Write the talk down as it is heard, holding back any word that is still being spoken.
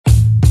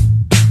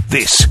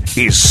This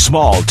is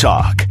Small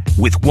Talk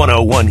with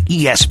 101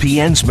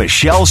 ESPN's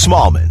Michelle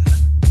Smallman.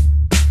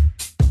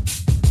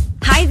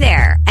 Hi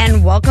there,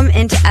 and welcome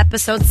into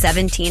episode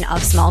 17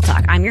 of Small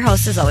Talk. I'm your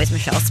host, as always,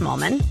 Michelle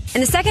Smallman. In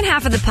the second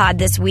half of the pod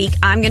this week,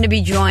 I'm going to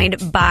be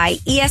joined by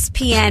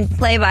ESPN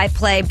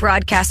play-by-play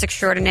broadcast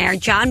extraordinaire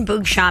John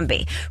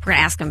Boogshambi. We're going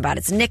to ask him about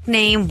his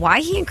nickname,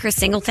 why he and Chris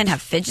Singleton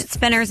have fidget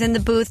spinners in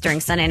the booth during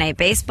Sunday Night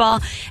Baseball,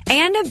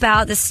 and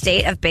about the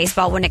state of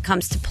baseball when it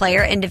comes to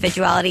player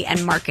individuality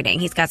and marketing.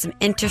 He's got some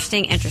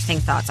interesting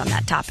thoughts on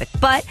that topic.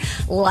 But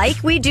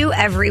like we do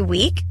every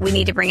week, we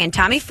need to bring in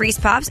Tommy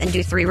Freeze-Pops and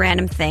do 3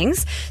 random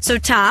things. So,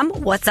 Tom,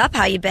 what's up?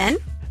 How you been?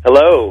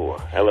 Hello.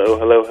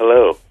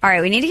 All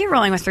right, we need to get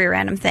rolling with 3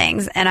 random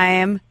things, and I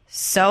am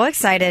so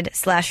excited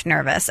 /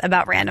 nervous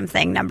about random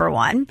thing number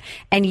 1.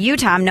 And you,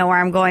 Tom, know where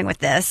I'm going with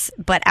this,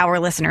 but our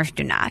listeners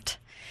do not.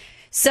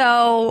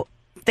 So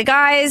the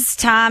guys,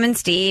 Tom and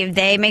Steve,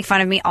 they make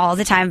fun of me all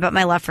the time about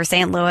my love for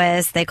St.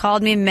 Louis. They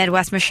called me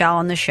Midwest Michelle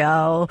on the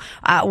show.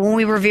 When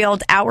we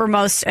revealed our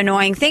most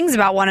annoying things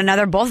about one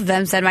another, both of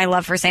them said my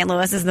love for St.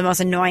 Louis is the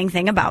most annoying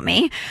thing about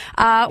me,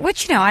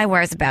 which, you know, I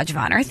wear as a badge of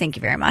honor. Thank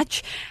you very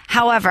much.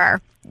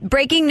 However,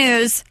 breaking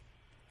news,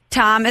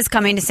 Tom is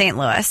coming to St.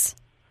 Louis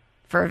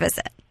for a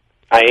visit.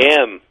 I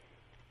am.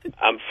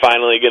 I'm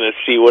finally going to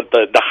see what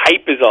the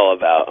hype is all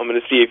about. I'm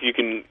going to see if you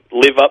can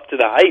live up to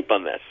the hype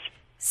on this.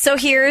 So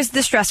here's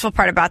the stressful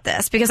part about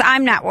this, because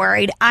I'm not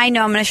worried. I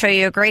know I'm going to show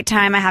you a great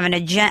time. I have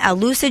a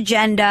loose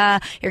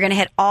agenda. You're going to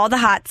hit all the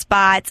hot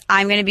spots.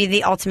 I'm going to be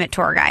the ultimate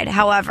tour guide.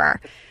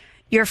 However,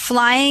 you're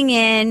flying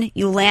in,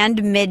 you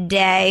land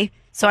midday,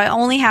 so I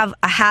only have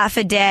a half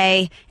a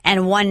day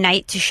and 1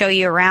 night to show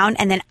you around,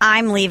 and then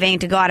I'm leaving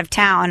to go out of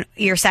town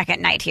your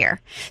second night here.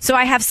 So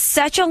I have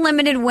such a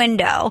limited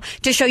window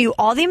to show you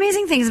all the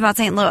amazing things about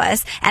St.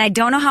 Louis, and I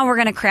don't know how we're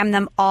going to cram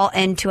them all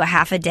into a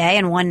half a day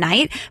and 1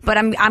 night, but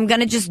I'm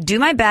going to just do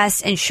my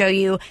best and show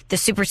you the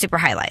super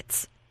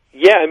highlights.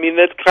 Yeah, I mean,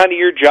 that's kind of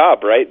your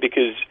job, right?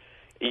 Because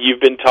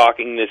you've been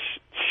talking this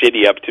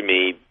city up to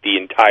me the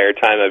entire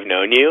time I've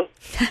known you,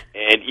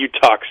 and you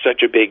talk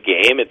such a big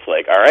game. It's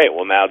like, all right,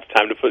 well, now it's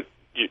time to put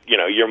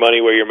your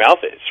money where your mouth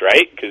is,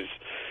 right? Because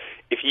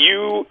if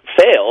you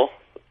fail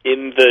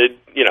in the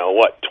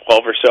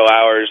 12 or so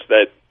hours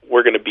that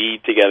we're going to be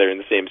together in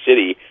the same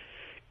city,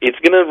 it's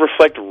going to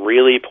reflect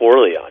really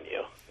poorly on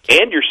you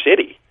and your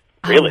city.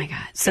 Really, oh my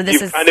God! So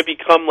you've kind of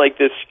become like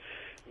this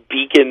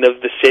beacon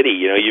of the city.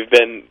 You know,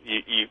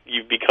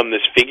 you've become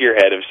this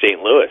figurehead of St.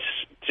 Louis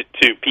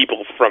to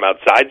people from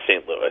outside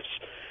St. Louis,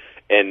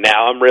 and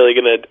now I'm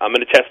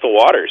gonna test the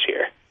waters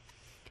here.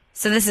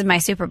 So this is my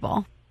Super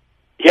Bowl.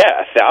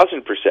 Yeah,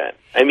 1,000%.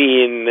 I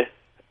mean,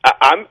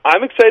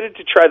 I'm excited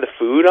to try the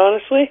food.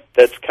 Honestly,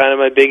 that's kind of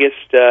my biggest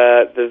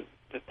the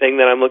thing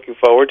that I'm looking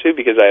forward to,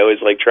 because I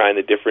always like trying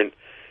the different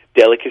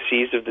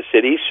delicacies of the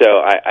city. So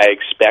I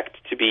expect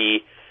to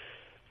be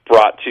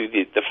brought to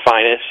the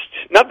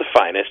finest, not the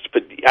finest,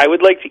 but I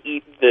would like to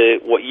eat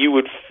what you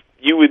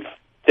would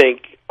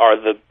think are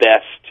the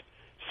best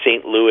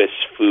St. Louis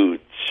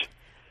foods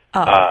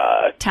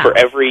for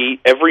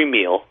every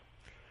meal.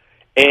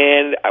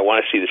 And I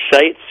want to see the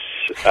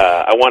sights.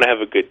 I want to have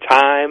a good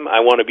time.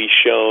 I want to be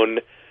shown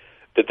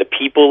that the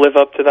people live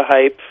up to the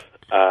hype.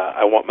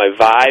 I want my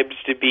vibes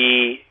to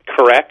be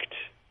correct.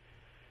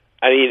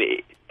 I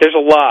mean, there's a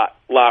lot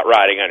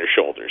riding on your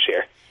shoulders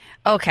here.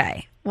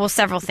 Okay. Well,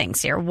 several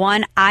things here.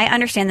 One, I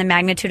understand the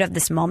magnitude of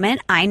this moment.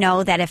 I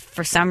know that if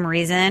for some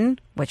reason,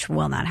 which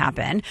will not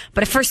happen,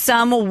 but if for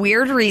some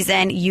weird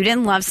reason you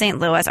didn't love St.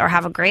 Louis or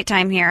have a great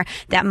time here,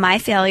 that my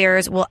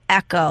failures will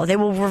echo. They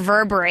will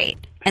reverberate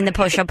in the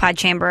post-show pod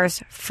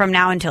chambers from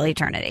now until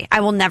eternity. I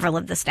will never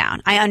live this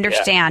down. I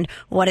understand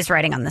what is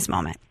riding on this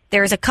moment.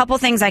 There's a couple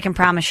things I can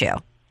promise you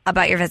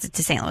about your visit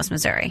to St. Louis,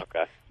 Missouri.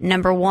 Okay.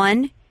 Number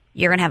 1,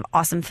 you're going to have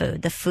awesome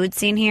food. The food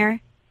scene here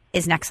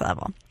is next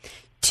level.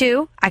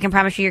 2, I can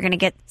promise you're going to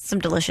get some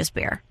delicious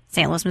beer.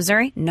 St. Louis,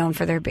 Missouri, known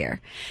for their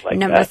beer.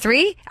 Number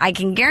 3, I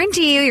can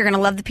guarantee you're going to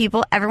love the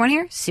people. Everyone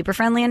here, super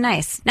friendly and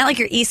nice. Not like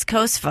your East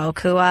Coast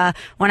folk who,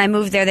 when I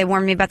moved there, they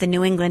warned me about the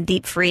New England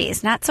deep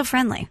freeze. Not so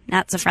friendly.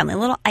 A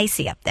little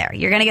icy up there.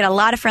 You're going to get a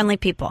lot of friendly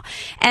people.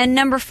 And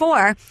number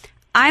 4,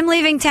 I'm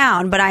leaving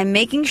town, but I'm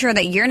making sure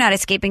that you're not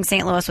escaping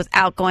St. Louis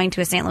without going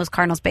to a St. Louis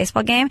Cardinals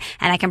baseball game.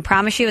 And I can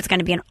promise you it's going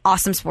to be an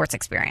awesome sports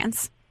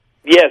experience.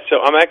 Yeah, so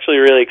I'm actually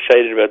really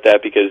excited about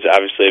that, because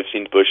obviously I've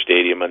seen Busch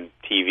Stadium on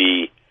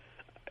TV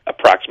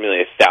approximately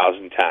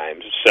 1,000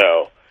 times.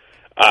 So,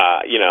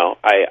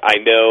 I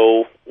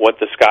know what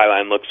the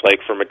skyline looks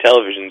like from a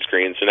television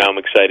screen, so now I'm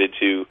excited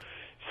to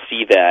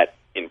see that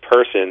in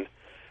person.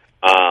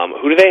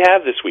 Who do they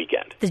have this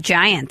weekend? The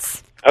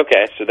Giants.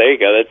 Okay, so there you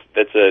go.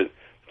 That's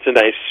a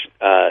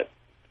nice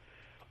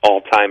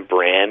all-time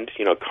brand.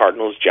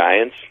 Cardinals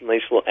Giants,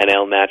 nice little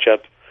NL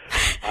matchup.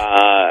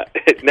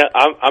 No,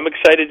 I'm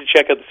excited to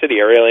check out the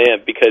city. I really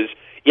am, because,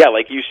 yeah,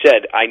 like you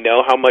said, I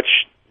know how much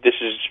this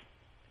is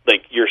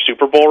like your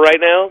Super Bowl right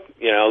now.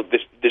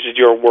 This is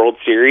your World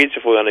Series,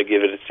 if we want to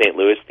give it a St.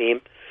 Louis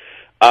theme.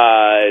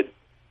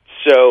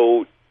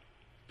 So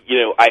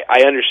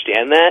I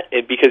understand that,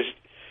 and because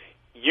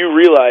you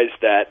realize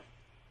that,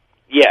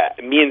 yeah,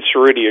 me and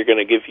Cerruti are going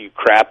to give you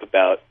crap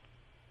about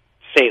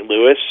St.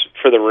 Louis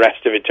for the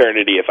rest of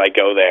eternity if I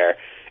go there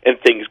and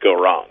things go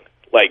wrong.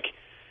 Like,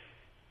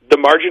 the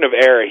margin of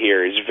error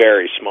here is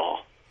very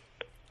small.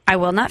 I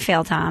will not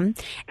fail, Tom.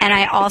 And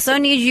I also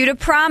need you to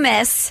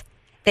promise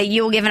that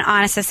you will give an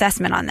honest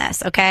assessment on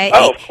this, okay?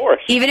 Oh, of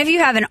course. Even if you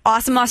have an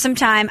awesome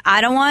time,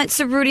 I don't want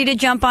Cerruti to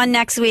jump on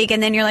next week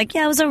and then you're like,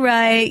 yeah, it was all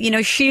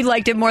right. She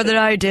liked it more than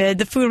I did.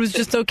 The food was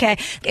just okay.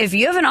 If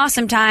you have an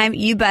awesome time,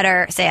 you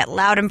better say it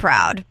loud and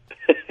proud.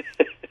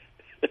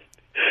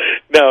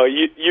 No,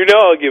 you know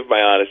I'll give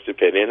my honest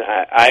opinion.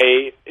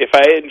 If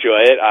I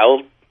enjoy it,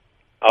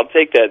 I'll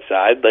take that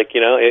side. Like,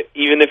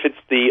 even if it's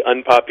the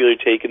unpopular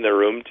take in the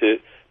room to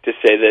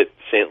say that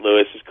St.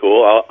 Louis is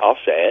cool, I'll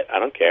say it. I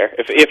don't care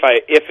if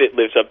it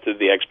lives up to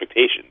the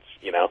expectations.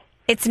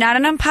 It's not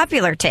an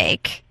unpopular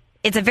take.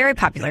 It's a very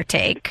popular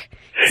take.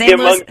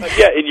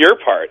 In your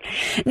part.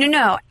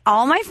 No.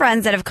 All my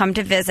friends that have come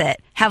to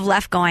visit have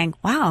left going,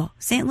 wow,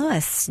 St.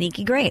 Louis,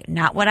 sneaky great.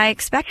 Not what I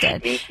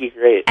expected. Sneaky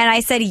great. And I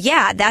said,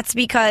 yeah, that's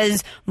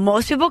because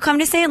most people come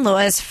to St.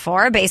 Louis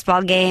for a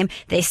baseball game.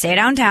 They stay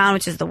downtown,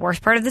 which is the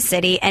worst part of the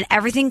city, and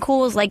everything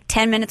cool is like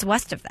 10 minutes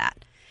west of that.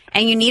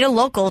 And you need a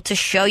local to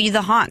show you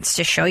the haunts,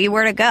 to show you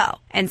where to go.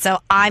 And so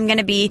I'm going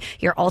to be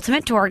your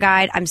ultimate tour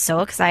guide. I'm so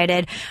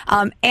excited.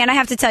 And I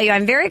have to tell you,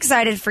 I'm very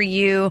excited for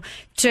you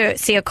to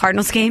see a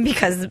Cardinals game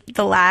because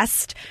the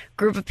last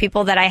group of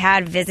people that I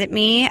had visit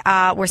me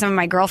were some of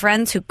my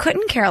girlfriends who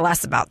couldn't care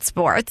less about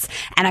sports.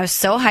 And I was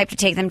so hyped to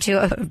take them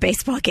to a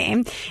baseball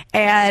game.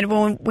 And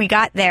when we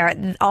got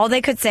there, all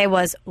they could say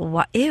was,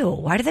 ew,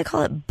 why do they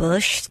call it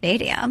Busch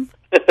Stadium?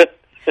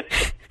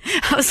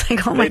 I was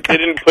like, oh my God. They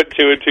didn't put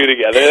two and two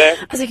together there?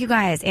 I was like, you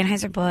guys,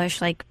 Anheuser-Busch,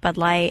 like Bud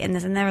Light, and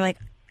this, and they were like,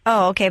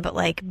 oh, okay, but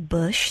like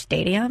Busch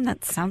Stadium?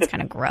 That sounds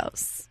kind of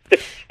gross.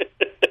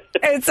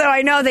 And so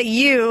I know that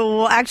you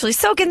will actually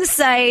soak in the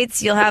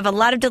sights. You'll have a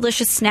lot of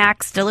delicious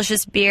snacks,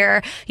 delicious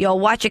beer. You'll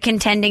watch a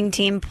contending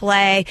team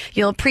play.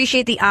 You'll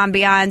appreciate the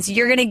ambiance.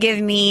 You're going to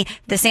give me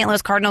the St.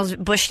 Louis Cardinals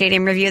Busch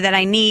Stadium review that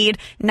I need,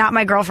 not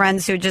my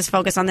girlfriends who just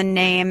focus on the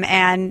name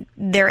and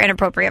their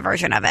inappropriate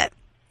version of it.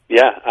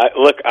 Yeah,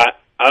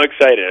 I'm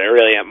excited. I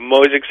really am. I'm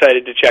always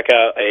excited to check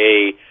out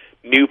a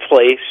new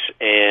place,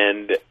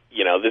 and,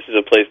 this is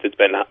a place that's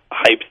been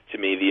hyped to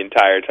me the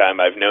entire time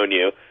I've known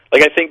you.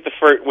 Like, I think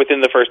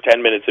within the first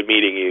 10 minutes of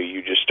meeting you,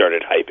 you just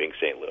started hyping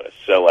St. Louis.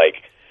 So,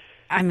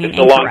 it's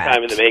a long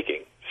time in the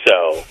making.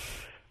 So,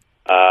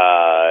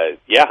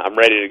 I'm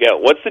ready to go.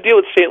 What's the deal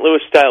with St.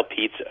 Louis-style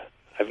pizza?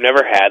 I've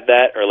never had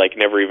that or,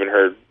 never even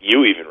heard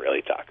you even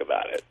really talk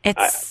about it.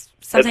 That's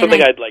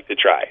something I'd like to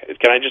try.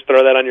 Can I just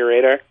throw that on your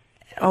radar?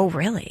 Oh,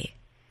 really?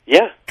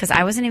 Yeah. Because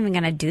I wasn't even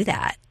going to do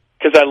that.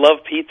 Because I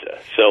love pizza.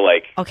 So,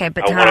 okay,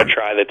 but I want to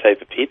try the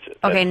type of pizza.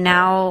 Okay,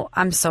 now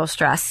I'm so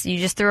stressed. You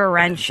just threw a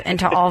wrench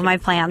into all of my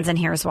plans, and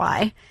here's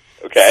why.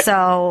 Okay.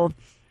 So,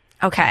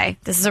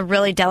 this is a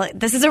really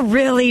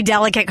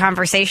delicate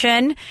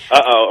conversation.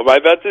 Uh-oh. Am I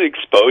about to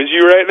expose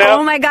you right now?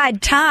 Oh, my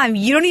God. Tom,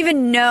 you don't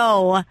even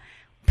know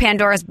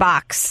Pandora's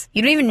box.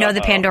 You don't even know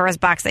the Pandora's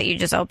box that you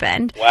just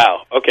opened.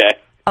 Wow. Okay.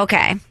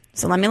 Okay.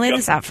 So let me lay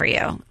this out for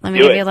you. Let me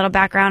give you a little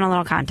background, a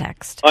little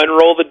context.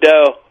 Unroll the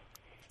dough.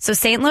 So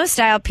St.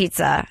 Louis-style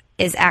pizza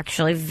is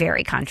actually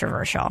very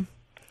controversial.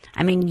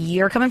 I mean,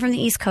 you're coming from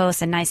the East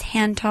Coast, a nice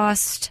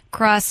hand-tossed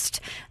crust.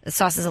 The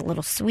sauce is a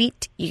little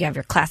sweet. You have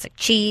your classic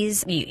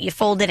cheese. You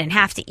fold it in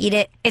half to eat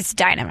it. It's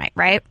dynamite,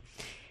 right?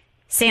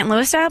 St.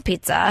 Louis-style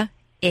pizza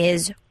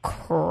is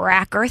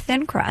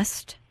cracker-thin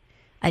crust,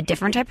 a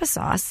different type of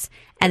sauce,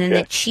 and then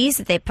the cheese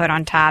that they put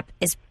on top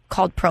is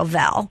called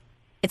Provel.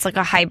 It's like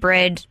a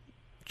hybrid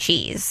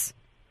cheese.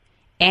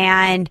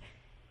 And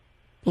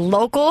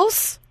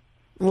locals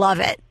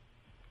love it.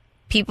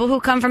 People who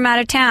come from out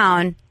of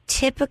town,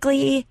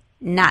 typically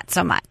not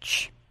so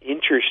much.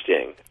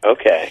 Interesting.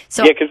 Okay.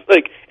 So, yeah, because,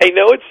 I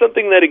know it's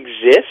something that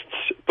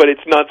exists, but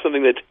it's not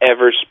something that's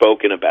ever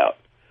spoken about.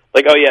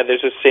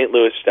 There's a St.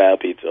 Louis-style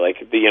pizza.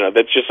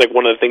 That's just,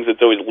 one of the things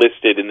that's always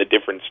listed in the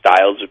different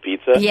styles of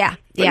pizza. Yeah.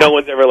 But no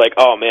one's ever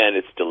oh, man,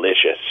 it's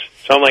delicious.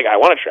 So I'm I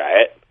want to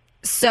try it.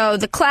 So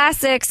the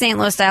classic St.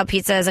 Louis-style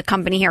pizza is a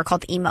company here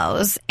called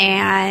Imo's,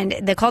 and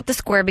they call it the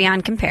Square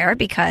Beyond Compare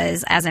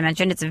because, as I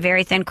mentioned, it's a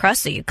very thin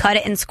crust, so you cut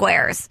it in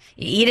squares.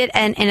 You eat it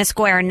in a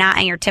square, not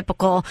in your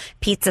typical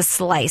pizza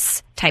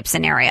slice type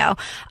scenario.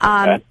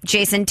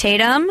 Jason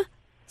Tatum,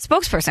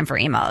 spokesperson for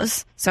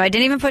Imo's, so I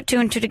didn't even put two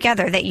and two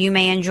together that you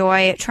may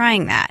enjoy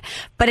trying that.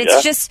 But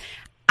it's just...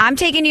 I'm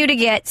taking you to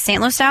get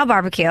St. Louis-style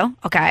barbecue,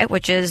 okay,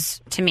 which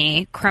is, to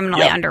me,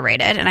 criminally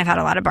underrated, and I've had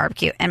a lot of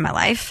barbecue in my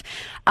life.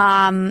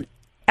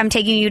 I'm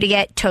taking you to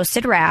get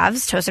toasted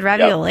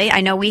ravioli.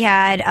 I know we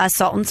had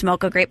Salt and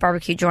Smoke, a great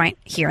barbecue joint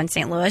here in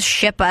St. Louis,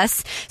 ship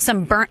us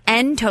some burnt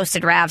end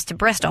toasted ravs to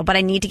Bristol, but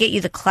I need to get you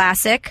the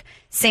classic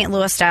St.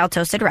 Louis-style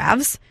toasted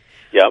ravs.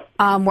 Yep.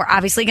 We're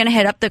obviously going to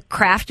hit up the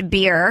craft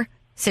beer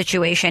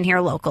situation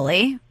here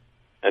locally.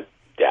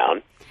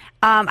 Down.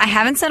 I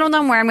haven't settled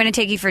on where I'm going to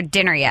take you for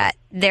dinner yet.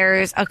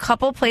 There's a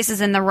couple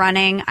places in the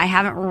running. I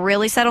haven't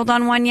really settled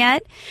on one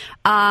yet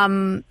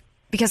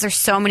because there's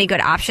so many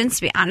good options,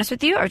 to be honest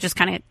with you. I was just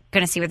kind of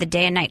going to see where the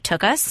day and night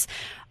took us.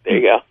 There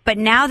you go. But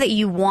now that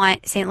you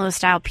want St.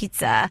 Louis-style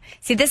pizza,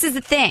 see, this is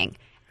the thing.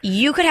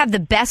 You could have the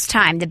best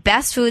time, the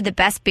best food, the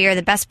best beer,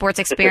 the best sports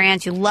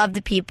experience. You love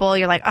the people.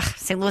 You're like, ugh,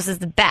 St. Louis is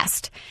the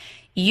best.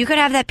 You could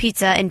have that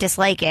pizza and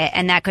dislike it,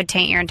 and that could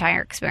taint your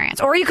entire experience.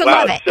 Or you could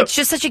love it. It's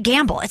just such a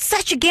gamble. It's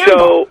such a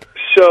gamble.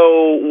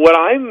 So what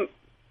I'm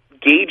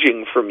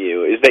gauging from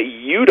you is that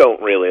you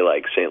don't really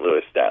like St.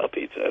 Louis-style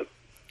pizza.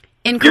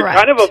 Incorrect.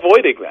 You're kind of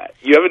avoiding that.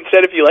 You haven't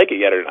said if you like it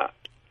yet or not.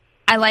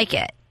 I like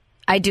it.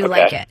 I do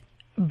like it.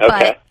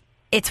 But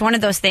it's one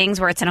of those things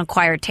where it's an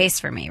acquired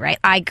taste for me, right?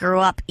 I grew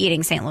up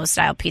eating St.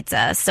 Louis-style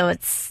pizza, so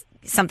it's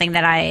something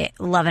that I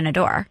love and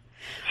adore.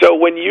 So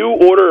when you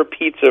order a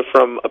pizza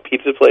from a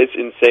pizza place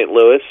in St.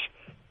 Louis,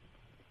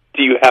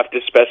 do you have to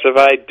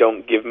specify,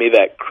 don't give me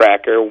that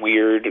cracker,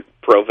 weird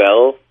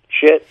Provel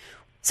shit?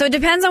 So it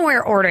depends on where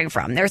you're ordering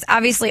from. There's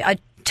obviously a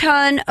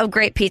ton of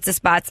great pizza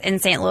spots in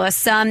St. Louis.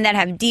 Some that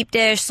have deep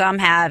dish, some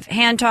have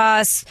hand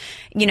toss.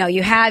 You know,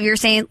 you have your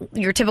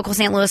typical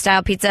St. Louis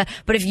style pizza.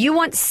 But if you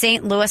want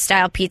St. Louis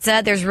style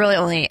pizza, there's really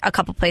only a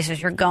couple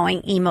places you're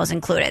going, Emo's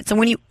included. So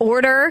when you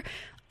order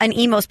an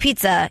Emo's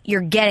pizza,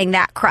 you're getting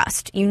that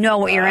crust. You know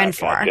what you're in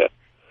for. Gotcha.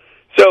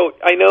 So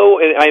I know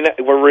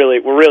we're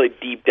really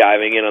deep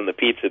diving in on the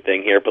pizza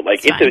thing here, but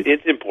like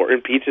it's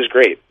important. Pizza's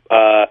great.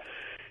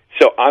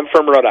 So I'm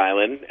from Rhode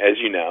Island, as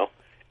you know,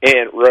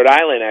 and Rhode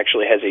Island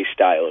actually has a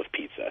style of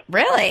pizza.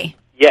 Really?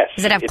 Yes.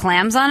 Does it have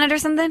clams on it or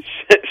something?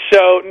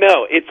 So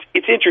no, it's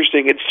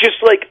interesting. It's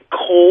just like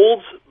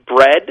cold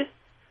bread,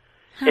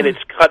 and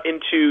it's cut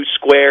into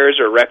squares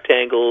or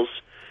rectangles,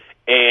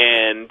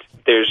 and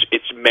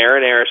it's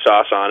marinara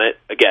sauce on it,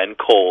 again,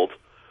 cold,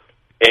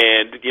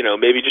 and, you know,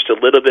 maybe just a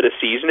little bit of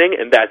seasoning,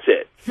 and that's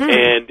it.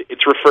 And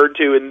it's referred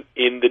to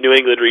in the New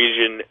England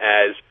region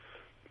as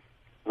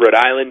Rhode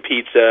Island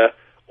pizza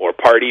or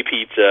party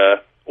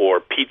pizza or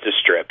pizza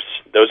strips.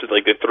 Those are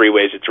like the three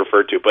ways it's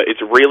referred to, but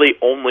it's really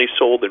only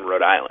sold in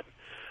Rhode Island.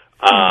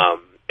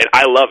 And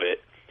I love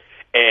it.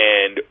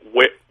 And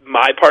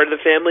my part of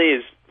the family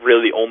is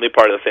really the only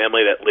part of the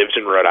family that lives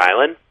in Rhode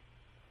Island.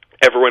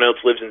 Everyone else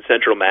lives in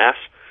Central Mass.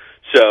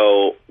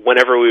 So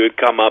whenever we would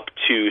come up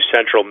to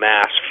Central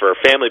Mass for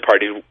family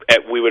parties,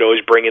 we would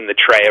always bring in the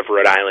tray of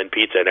Rhode Island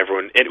pizza, and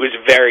it was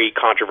very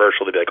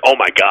controversial to be like, oh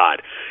my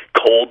God,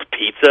 cold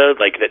pizza,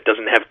 like that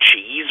doesn't have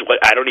cheese? What?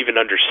 I don't even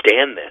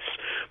understand this.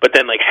 But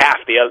then like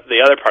half the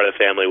other part of the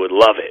family would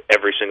love it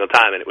every single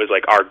time, and it was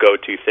like our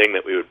go-to thing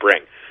that we would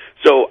bring.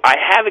 So I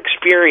have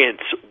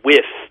experience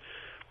with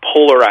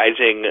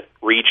polarizing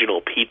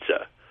regional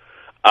pizza.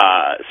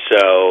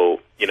 So,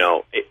 you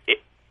know,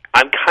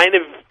 I'm kind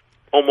of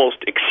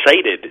almost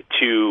excited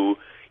to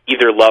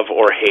either love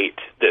or hate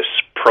this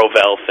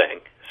Provel thing.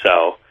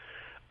 So,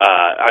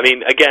 I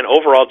mean, again,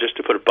 overall, just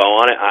to put a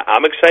bow on it,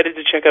 I'm excited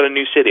to check out a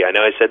new city. I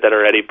know I said that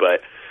already,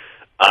 but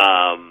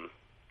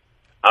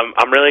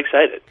I'm really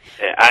excited.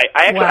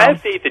 I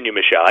have faith in you,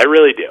 Michelle. I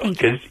really do,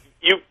 because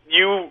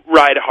you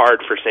ride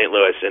hard for St.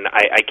 Louis, and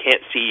I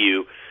can't see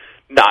you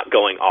not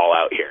going all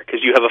out here,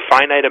 because you have a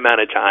finite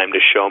amount of time to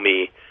show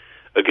me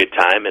a good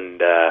time,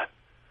 and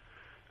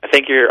I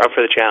think you're up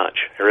for the challenge.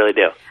 I really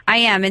do. I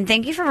am, and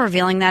thank you for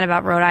revealing that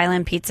about Rhode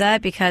Island pizza,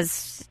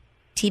 because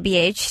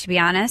TBH, to be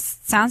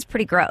honest, sounds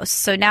pretty gross.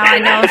 So now I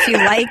know if you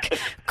like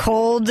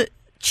cold,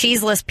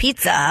 cheeseless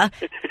pizza,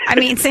 I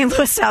mean, St.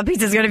 Louis style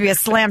pizza is going to be a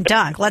slam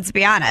dunk, let's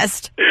be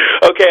honest.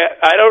 Okay,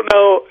 I don't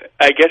know.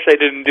 I guess I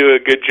didn't do a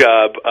good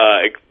job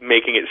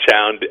making it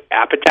sound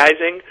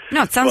appetizing.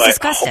 No, it sounds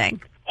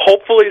disgusting.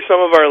 Hopefully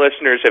some of our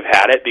listeners have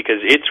had it, because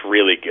it's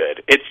really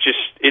good. It's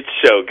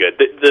so good.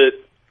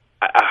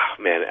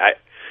 Man,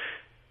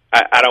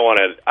 I don't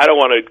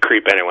want to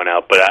creep anyone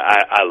out, but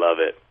I love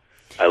it.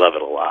 I love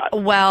it a lot.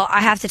 Well,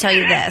 I have to tell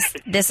you this.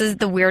 This is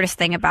the weirdest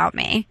thing about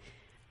me,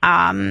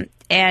 and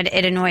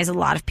it annoys a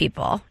lot of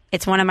people.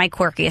 It's one of my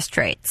quirkiest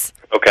traits.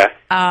 Okay.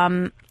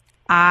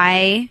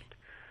 I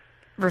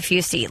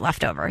refuse to eat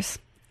leftovers.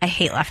 I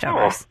hate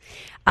leftovers,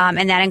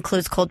 and that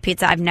includes cold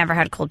pizza. I've never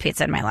had cold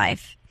pizza in my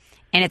life,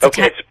 and it's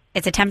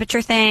it's a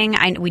temperature thing.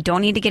 We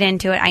don't need to get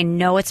into it. I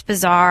know it's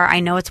bizarre. I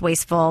know it's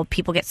wasteful.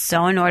 People get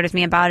so annoyed with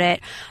me about it.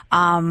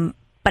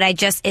 But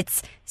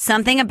it's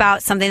something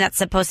about something that's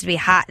supposed to be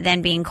hot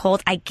then being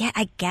cold. I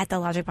get the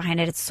logic behind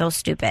it. It's so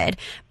stupid,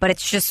 but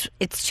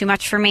it's too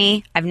much for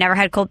me. I've never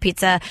had cold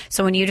pizza.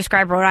 So when you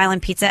describe Rhode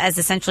Island pizza as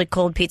essentially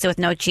cold pizza with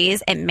no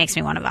cheese, it makes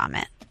me want to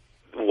vomit.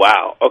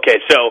 Wow. Okay.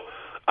 So,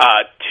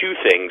 two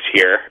things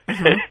here.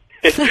 Mm-hmm.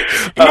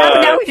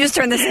 Now we just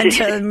turned this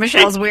into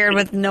Michelle's weird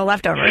with no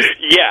leftovers.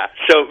 Yeah,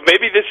 so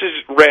maybe this is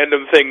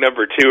random thing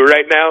number 2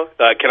 right now.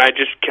 Can I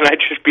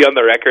just be on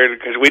the record,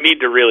 because we need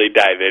to really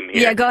dive in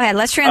here. Yeah, go ahead.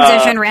 Let's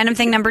transition. Random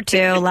thing number 2,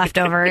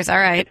 leftovers. All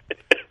right.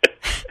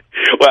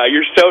 Wow,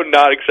 you're so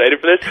not excited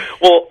for this.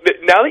 Well,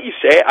 now that you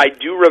say it, I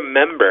do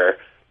remember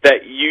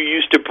that you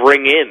used to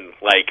bring in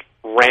like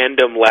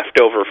random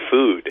leftover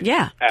food.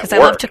 Yeah, because I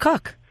love to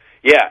cook.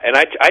 Yeah, and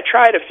I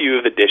tried a few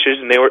of the dishes,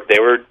 and they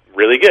were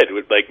really good.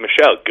 Like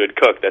Michelle, good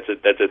cook. That's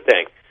a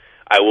thing.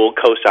 I will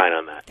co-sign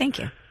on that. Thank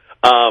you.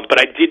 But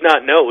I did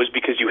not know it was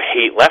because you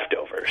hate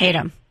leftovers. Hate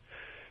them.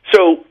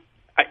 So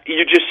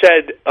you just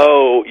said,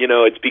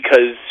 it's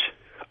because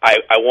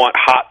I want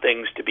hot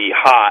things to be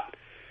hot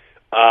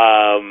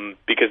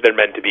because they're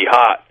meant to be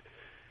hot.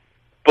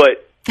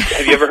 But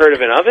have you ever heard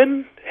of an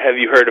oven? Have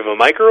you heard of a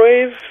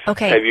microwave?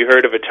 Okay. Have you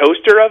heard of a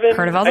toaster oven?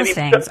 Heard of all those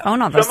things.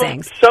 Own all those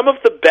things. Some of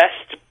the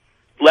best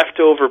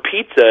leftover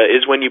pizza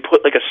is when you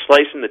put like a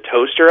slice in the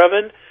toaster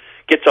oven,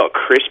 gets all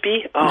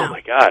crispy. Oh,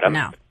 my God.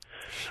 I'm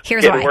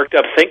Here's getting why. worked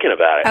up thinking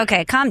about it.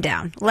 Okay, calm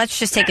down. Let's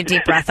just take a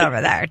deep breath over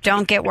there.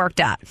 Don't get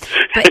worked up.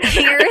 But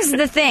here's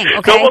the thing, okay?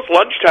 It's almost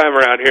lunchtime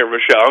around here,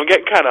 Michelle. I'm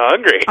getting kind of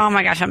hungry. Oh,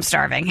 my gosh, I'm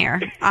starving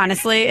here.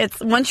 Honestly, it's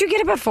once you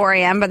get up at 4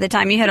 a.m., by the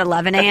time you hit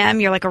 11 a.m.,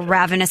 you're like a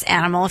ravenous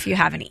animal if you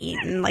haven't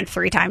eaten like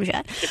 3 times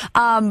yet.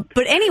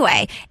 But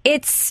anyway,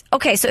 it's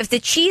okay. So if the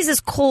cheese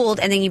is cold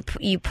and then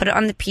you put it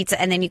on the pizza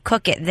and then you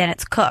cook it, then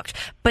it's cooked.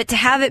 But to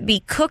have it be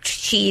cooked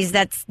cheese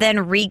that's then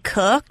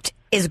recooked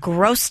is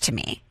gross to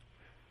me.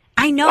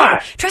 I know.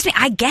 What? Trust me,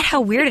 I get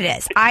how weird it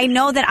is. I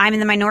know that I'm in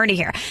the minority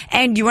here.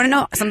 And you want to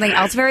know something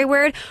else very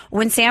weird?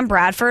 When Sam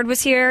Bradford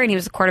was here and he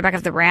was the quarterback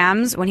of the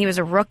Rams, when he was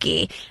a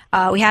rookie,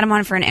 we had him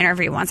on for an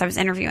interview once. I was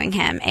interviewing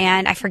him,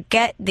 and I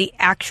forget the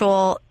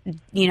actual,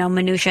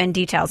 minutia and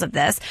details of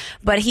this,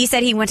 but he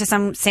said he went to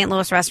some St.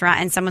 Louis restaurant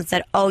and someone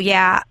said, "Oh,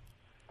 yeah,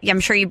 I'm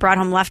sure you brought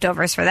home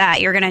leftovers for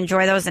that. You're going to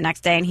enjoy those the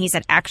next day." And he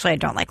said, "Actually, I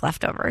don't like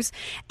leftovers."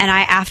 And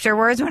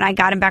afterwards, when I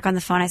got him back on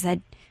the phone, I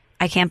said,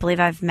 "I can't believe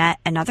I've met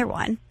another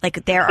one.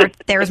 Like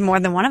there's more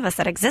than one of us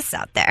that exists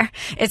out there.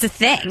 It's a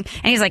thing." And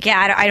he's like,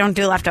 "Yeah, I don't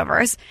do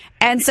leftovers."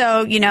 And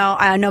so,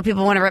 I know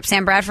people want to rip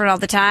Sam Bradford all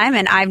the time,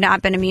 and I've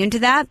not been immune to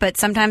that. But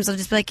sometimes I'll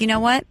just be like, you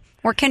know what?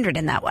 We're kindred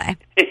in that way.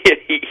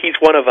 He's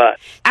one of us.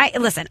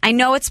 Listen, I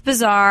know it's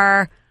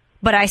bizarre,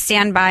 but I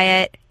stand by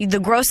it. The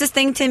grossest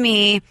thing to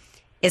me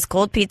is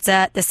cold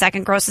pizza. The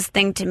second grossest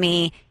thing to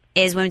me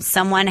is when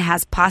someone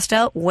has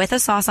pasta with a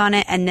sauce on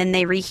it and then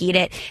they reheat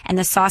it and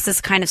the sauce is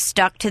kind of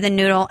stuck to the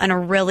noodle in a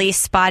really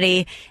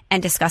spotty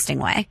and disgusting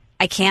way.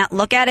 I can't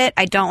look at it.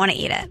 I don't want to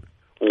eat it.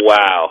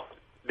 Wow.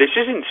 This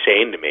is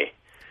insane to me.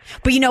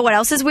 But you know what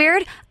else is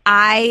weird?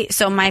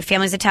 So my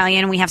family's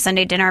Italian. We have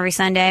Sunday dinner every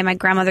Sunday. My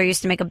grandmother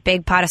used to make a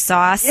big pot of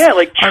sauce. Yeah,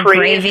 like or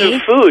trays gravy.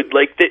 of food.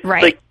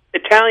 Right. Like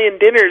Italian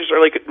dinners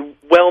are like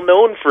well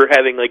known for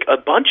having like a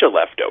bunch of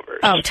leftovers.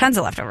 Oh, tons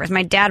of leftovers.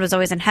 My dad was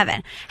always in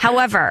heaven.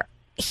 However,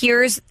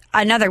 here's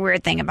another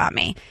weird thing about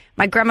me.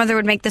 My grandmother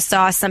would make the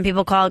sauce. Some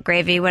people call it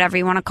gravy, whatever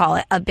you want to call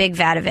it, a big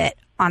vat of it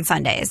on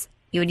Sundays.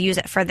 You would use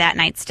it for that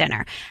night's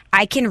dinner.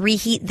 I can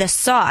reheat the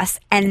sauce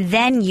and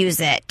then use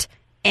it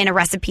in a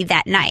recipe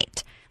that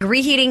night.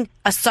 Reheating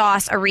a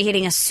sauce or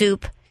reheating a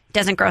soup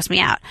doesn't gross me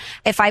out.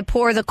 If I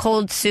pour the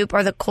cold soup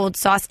or the cold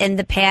sauce in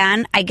the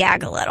pan, I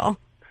gag a little.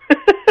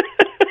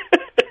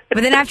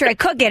 But then after I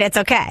cook it, it's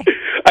okay.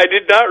 I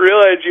did not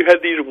realize you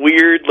had these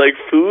weird,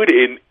 food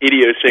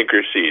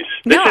idiosyncrasies.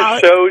 This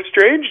is so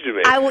strange to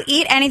me. I will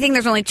eat anything.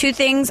 There's only 2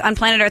 things on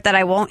planet Earth that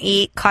I won't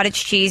eat.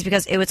 Cottage cheese,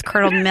 because it was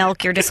curdled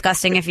milk. You're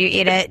disgusting if you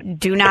eat it.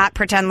 Do not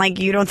pretend like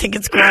you don't think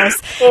it's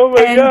gross. Oh,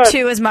 my God.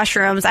 2 is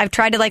mushrooms. I've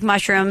tried to like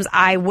mushrooms.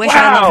 I wish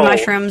I loved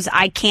mushrooms.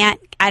 I can't.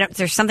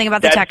 There's something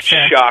about the texture.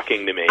 That's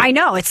shocking to me. I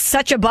know. It's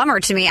such a bummer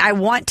to me. I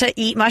want to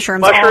eat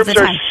mushrooms all the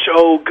time. Mushrooms are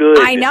so good.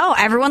 I know.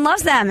 Everyone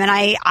loves them, and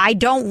I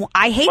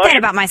hate that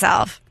about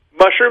myself.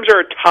 Mushrooms are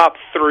a top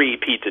 3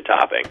 pizza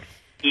topping.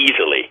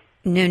 Easily.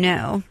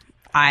 No.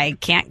 I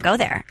can't go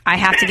there. I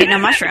have to get no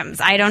mushrooms.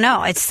 I don't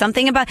know. It's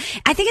something about...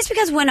 I think it's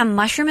because when a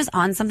mushroom is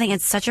on something,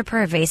 it's such a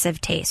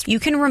pervasive taste. You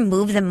can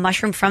remove the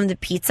mushroom from the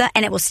pizza,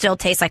 and it will still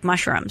taste like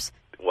mushrooms.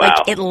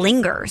 Wow. It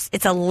lingers.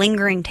 It's a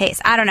lingering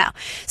taste. I don't know.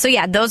 So,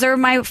 yeah, those are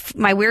my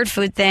weird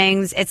food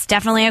things. It's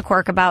definitely a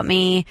quirk about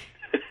me.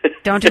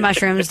 Don't do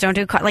mushrooms. Don't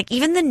do...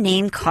 even the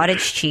name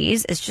cottage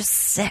cheese is just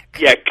sick.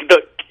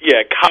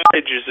 Yeah,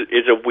 cottage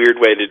is a weird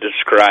way to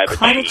describe it.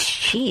 Cottage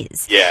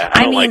cheese. Yeah,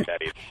 I don't like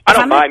that either. I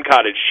don't mind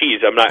cottage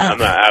cheese. I'm not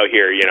out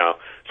here,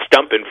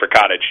 stumping for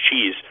cottage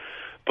cheese.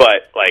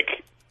 But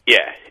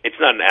it's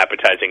not an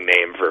appetizing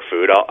name for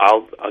food.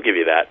 I'll give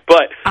you that.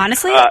 But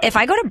honestly, if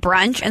I go to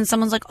brunch and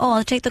someone's like, "Oh,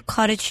 I'll take the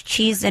cottage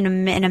cheese in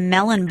a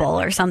melon bowl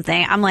or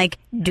something," I'm like,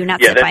 "Do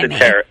not sit by me."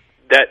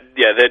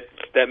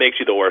 That makes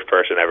you the worst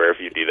person ever if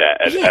you do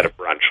that at a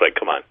brunch.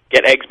 Come on,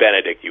 get eggs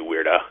Benedict, you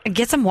weirdo.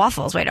 Get some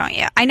waffles, why don't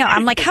you? I know.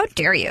 I'm like, how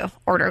dare you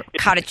order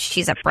cottage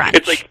cheese at brunch?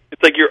 It's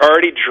like you're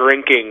already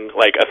drinking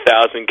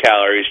 1,000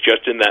 calories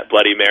just in that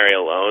Bloody Mary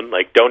alone.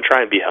 Don't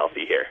try and be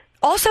healthy here.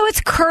 Also,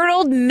 it's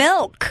curdled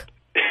milk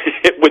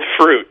with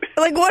fruit.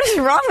 What is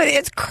wrong with it?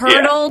 It's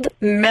curdled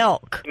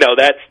milk. No,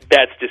 that's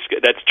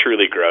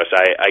truly gross.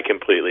 I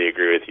completely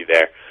agree with you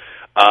there.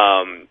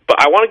 But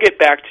I want to get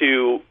back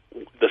to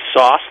the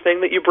sauce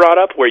thing that you brought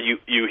up, where you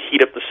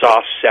heat up the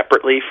sauce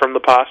separately from the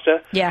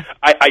pasta. Yeah.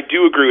 I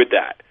do agree with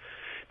that.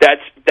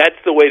 That's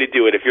the way to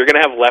do it. If you're going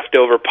to have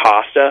leftover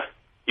pasta,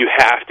 You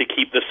have to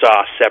keep the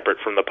sauce separate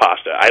from the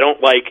pasta. I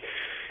don't like,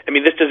 I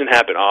mean, this doesn't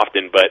happen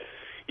often, but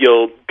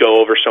you'll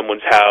go over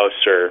someone's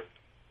house or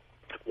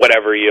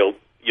whatever, you'll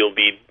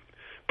be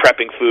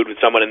prepping food with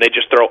someone and they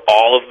just throw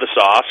all of the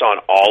sauce on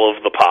all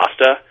of the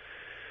pasta.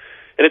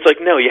 And it's like,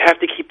 no, you have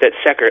to keep that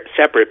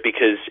separate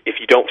because if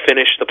you don't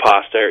finish the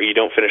pasta or you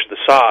don't finish the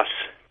sauce,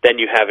 then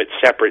you have it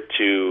separate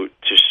to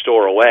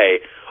store away.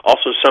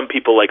 Also, some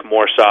people like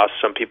more sauce,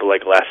 some people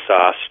like less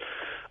sauce.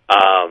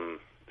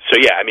 So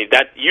yeah, I mean,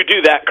 that you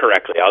do that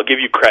correctly. I'll give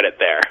you credit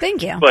there.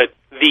 Thank you. But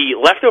the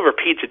leftover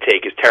pizza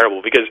take is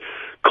terrible because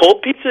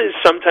cold pizza is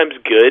sometimes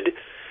good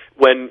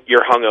when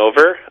you're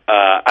hungover.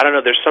 I don't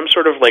know. There's some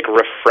sort of like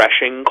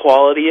refreshing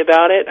quality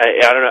about it.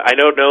 I don't know. I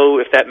don't know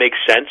if that makes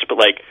sense, but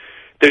like,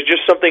 there's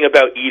just something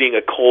about eating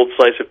a cold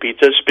slice of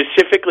pizza,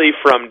 specifically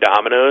from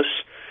Domino's,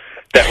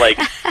 that like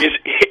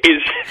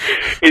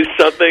is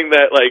something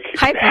that like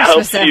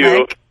helps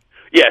you.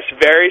 Yes,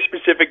 very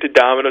specific to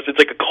Domino's. It's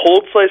like a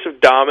cold slice of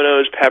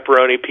Domino's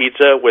pepperoni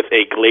pizza with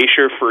a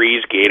Glacier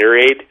Freeze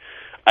Gatorade,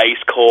 ice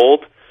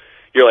cold.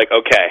 You're like,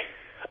 okay,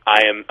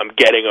 I'm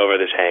getting over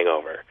this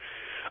hangover.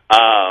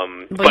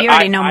 Well, you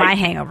already know my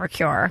hangover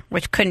cure,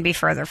 which couldn't be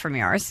further from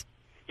yours.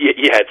 Yeah,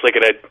 it's like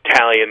an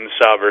Italian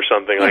sub or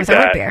something like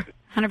that. Root beer,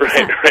 100%.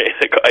 Right,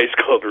 like ice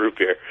cold root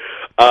beer.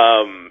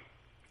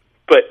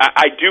 But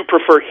I do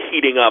prefer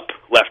heating up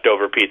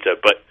leftover pizza,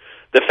 but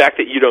the fact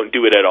that you don't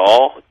do it at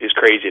all is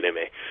crazy to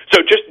me. So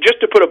just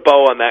to put a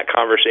bow on that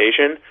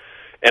conversation,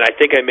 and I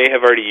think I may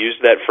have already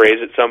used that phrase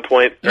at some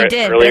point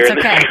earlier in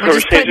the conversation. We're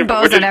just putting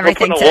bows on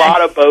everything today. We're putting a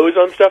lot of bows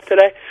on stuff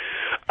today.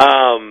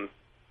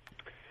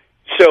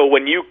 So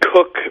when you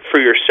cook for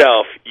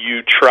yourself,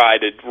 you try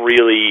to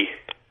really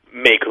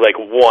make like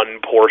one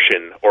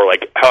portion or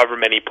like however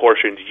many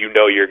portions you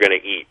know you're going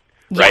to eat,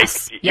 right?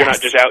 Yes, you're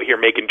not just out here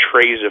making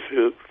trays of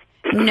food.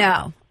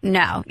 No.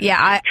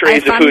 Yeah,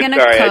 trays of food.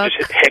 Sorry, cook... I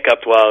just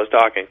hiccuped while I was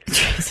talking.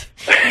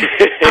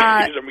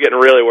 I'm getting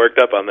really worked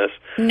up on this.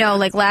 No,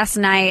 like last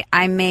night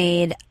I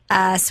made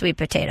a sweet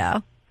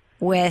potato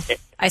with...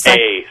 a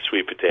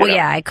sweet potato. Well,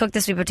 yeah, I cooked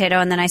the sweet potato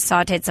and then I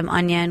sauteed some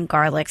onion,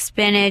 garlic,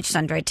 spinach,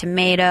 sun-dried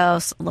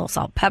tomatoes, a little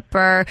salt,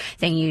 pepper.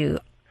 Then you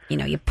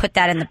put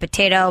that in the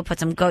potato, put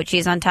some goat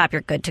cheese on top,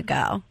 you're good to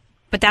go.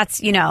 But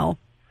that's,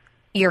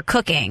 you're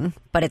cooking,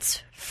 but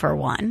it's for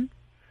one.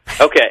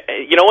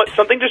 Okay, you know what?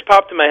 Something just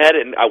popped in my head,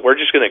 and we're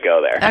just going to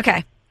go there.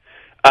 Okay.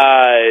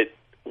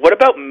 What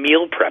about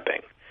meal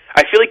prepping?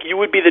 I feel like you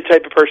would be the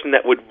type of person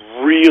that would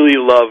really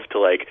love to,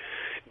 like,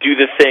 do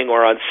the thing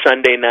where on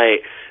Sunday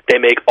night they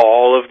make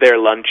all of their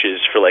lunches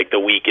for, like, the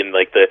week in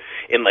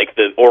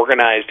the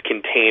organized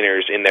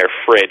containers in their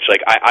fridge.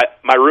 Like,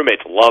 my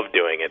roommates love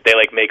doing it. They,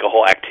 like, make a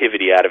whole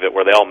activity out of it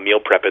where they all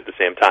meal prep at the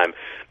same time.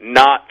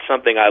 Not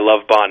something I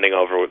love bonding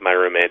over with my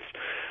roommates.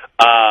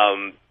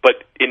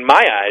 But in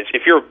my eyes,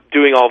 if you're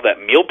doing all that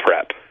meal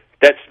prep,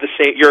 that's the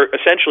same. You're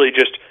essentially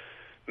just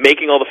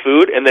making all the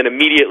food and then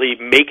immediately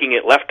making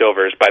it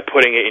leftovers by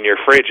putting it in your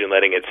fridge and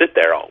letting it sit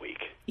there all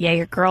week. Yeah,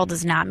 your girl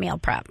does not meal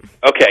prep.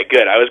 Okay,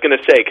 good. I was going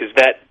to say, because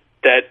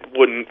that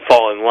wouldn't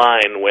fall in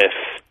line with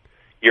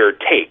your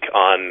take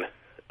on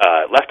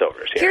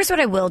leftovers here. Here's what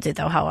I will do,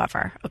 though,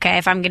 however. Okay,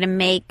 if I'm going to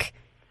make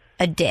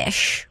a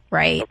dish,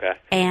 right? Okay.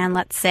 And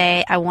let's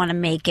say I want to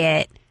make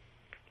it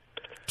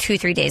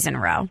 2-3 days in a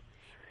row.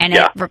 And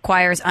it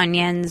requires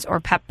onions or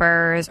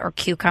peppers or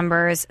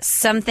cucumbers,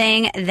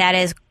 something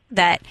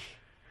that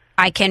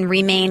I can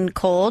remain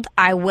cold.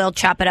 I will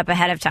chop it up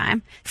ahead of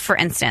time. For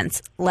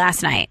instance,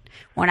 last night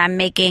when I'm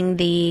making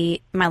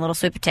my little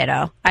sweet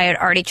potato, I had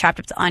already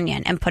chopped up the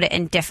onion and put it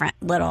in different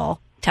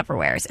little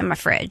Tupperwares in my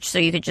fridge. So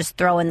you could just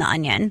throw in the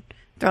onion,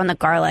 throw in the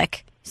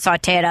garlic,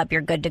 saute it up, you're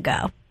good to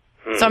go.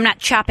 So I'm not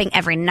chopping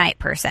every night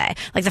per se.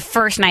 Like the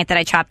first night that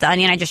I chopped the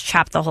onion, I just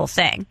chopped the whole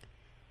thing.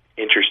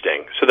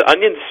 Interesting. So the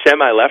onion's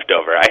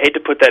semi-leftover. I hate to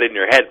put that in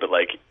your head, but,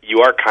 like, you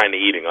are kind of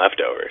eating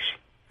leftovers.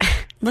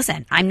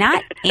 Listen, I'm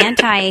not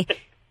anti...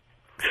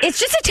 It's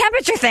just a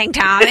temperature thing,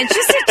 Tom. It's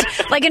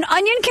just like an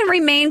onion can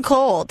remain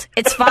cold.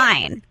 It's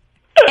fine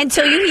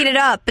until you heat it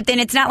up. But then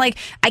it's not like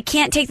I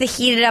can't take the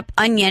heated up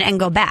onion and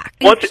go back.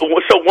 Once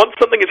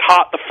something is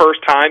hot the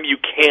first time, you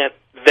can't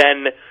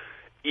then...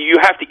 You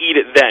have to eat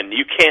it then.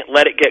 You can't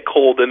let it get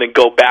cold and then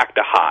go back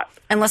to hot.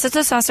 Unless it's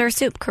a sauce or a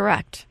soup,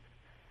 correct.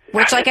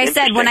 Which, like I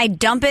said, when I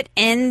dump it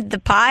in the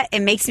pot,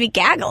 it makes me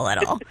gag a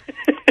little.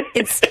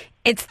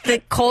 It's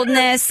the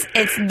coldness.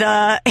 It's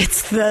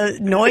the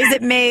noise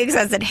it makes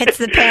as it hits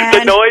the pan.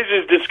 The noise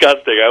is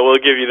disgusting. I will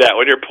give you that.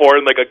 When you're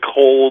pouring like a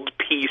cold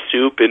pea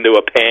soup into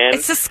a pan,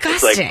 it's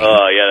disgusting. It's like,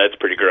 oh yeah, that's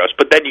pretty gross.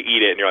 But then you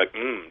eat it and you're like,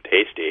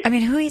 tasty. I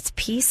mean, who eats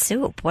pea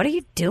soup? What are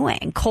you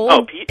doing?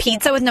 Cold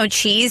pizza with no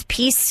cheese,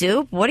 pea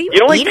soup? What are you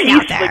eating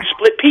out there? Like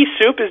split pea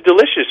soup is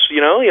delicious.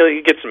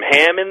 You get some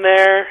ham in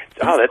there.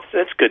 Oh,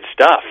 that's good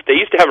stuff. They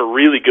used to have a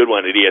really good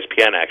one at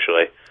ESPN,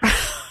 actually.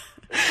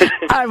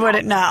 I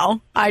wouldn't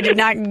know. I did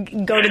not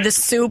go to the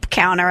soup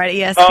counter at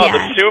ESPN. Oh,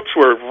 the soups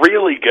were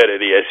really good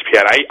at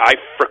ESPN. I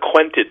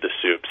frequented the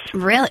soups.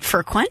 Really?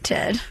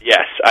 Frequented?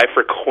 Yes, I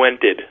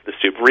frequented the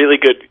soup. Really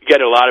good. You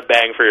get a lot of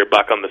bang for your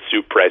buck on the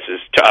soup prices.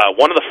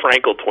 One of the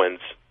Frankel twins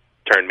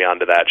turned me on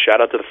to that. Shout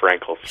out to the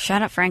Frankels.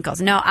 Shout out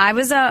Frankels. No, I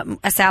was a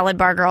salad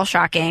bar girl,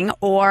 shocking,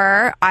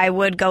 or I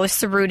would go with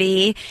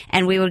Cerruti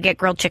and we would get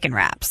grilled chicken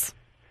wraps.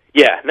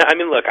 Yeah, no, I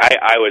mean, look,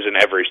 I was an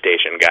every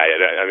station guy.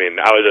 I mean,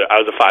 I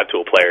was a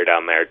 5-tool player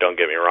down there. Don't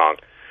get me wrong,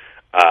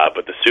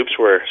 but the soups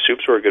were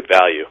a good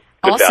value.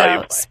 Good also, value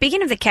play.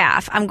 Speaking of the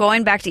calf, I'm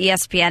going back to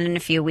ESPN in a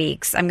few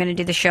weeks. I'm going to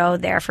do the show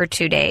there for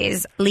 2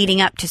 days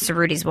leading up to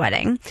Cerruti's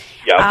wedding.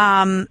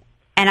 Yep.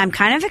 And I'm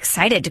kind of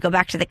excited to go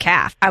back to the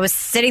calf. I was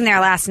sitting there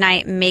last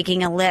night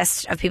making a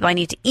list of people I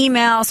need to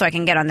email so I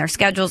can get on their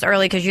schedules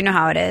early, because you know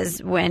how it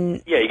is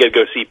when... Yeah, you got to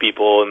go see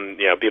people, and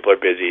people are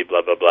busy,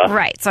 blah, blah, blah.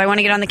 Right, so I want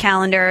to get on the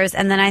calendars,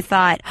 and then I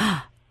thought,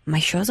 my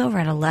show's over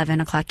at 11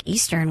 o'clock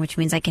Eastern, which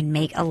means I can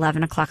make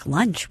 11 o'clock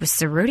lunch with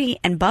Cerruti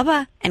and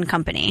Bubba and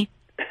company.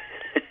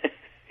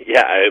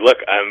 Yeah, look,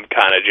 I'm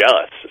kind of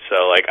jealous. So,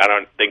 I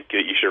don't think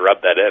that you should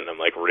rub that in. I'm,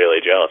 really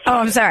jealous. Oh,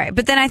 I'm sorry.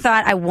 But then I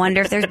thought, I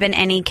wonder if there's been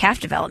any calf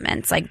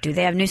developments. Do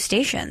they have new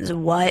stations?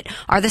 What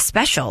are the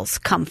specials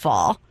come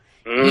fall?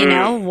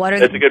 What are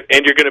that's a good,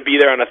 and you're going to be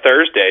there on a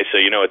Thursday, so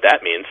you know what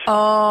that means.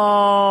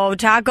 Oh,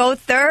 Taco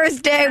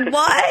Thursday.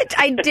 What?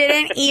 I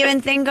didn't even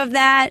think of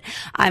that.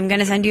 I'm going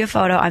to send you a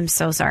photo. I'm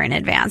so sorry in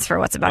advance for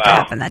what's about to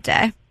happen that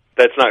day.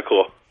 That's not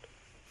cool.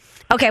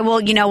 Okay,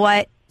 well, you know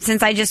what?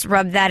 Since I just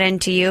rubbed that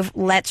into you,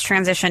 let's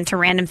transition to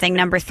random thing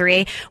number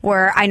 3,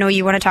 where I know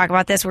you want to talk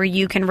about this, where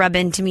you can rub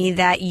into me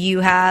that you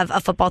have a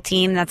football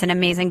team that's an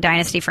amazing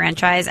dynasty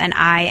franchise, and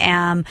I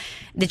am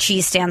the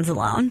cheese stands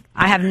alone.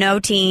 I have no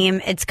team.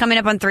 It's coming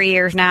up on 3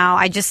 years now.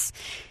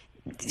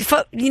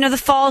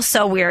 The fall is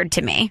so weird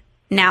to me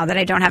now that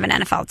I don't have an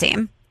NFL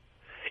team.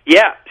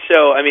 Yeah,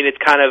 so, I mean, it's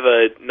kind of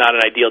not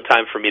an ideal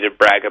time for me to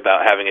brag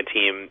about having a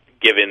team,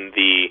 given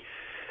the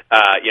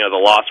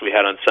loss we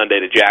had on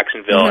Sunday to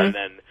Jacksonville, and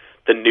then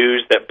the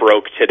news that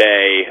broke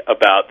today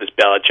about this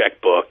Belichick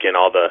book and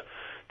all the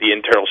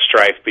internal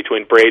strife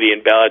between Brady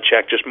and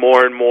Belichick, just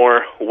more and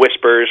more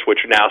whispers,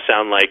 which now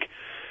sound like,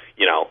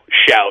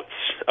 shouts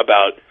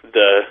about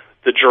the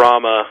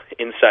drama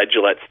inside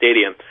Gillette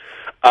Stadium.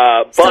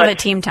 Still have a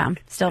team, Tom.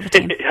 Still have a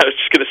team. I was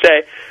just going to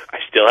say, I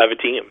still have a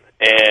team,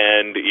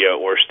 and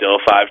we're still a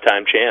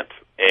 5-time champ,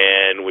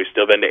 and we've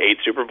still been to 8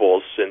 Super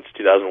Bowls since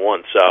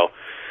 2001, so...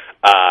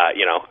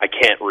 I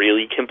can't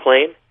really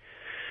complain.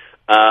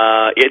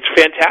 It's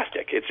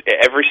fantastic. It's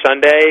every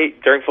Sunday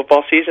during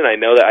football season. I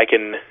know that I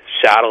can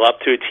saddle up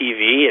to a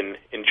TV and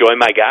enjoy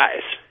my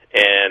guys.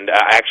 And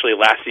actually,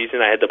 last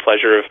season I had the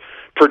pleasure of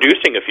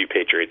producing a few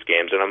Patriots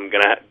games, and I'm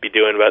going to be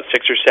doing about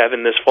 6 or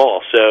 7 this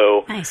fall.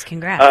 So nice,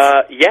 congrats.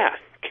 Yeah,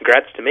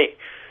 congrats to me.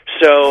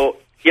 So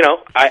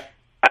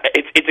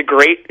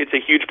it's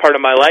a huge part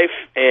of my life,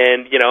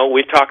 and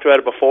we've talked about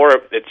it before.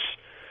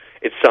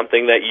 It's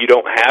something that you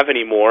don't have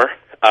anymore.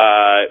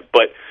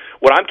 But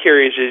what I'm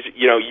curious is,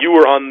 you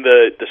were on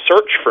the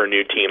search for a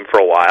new team for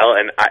a while,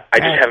 and I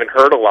just haven't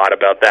heard a lot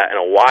about that in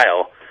a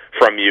while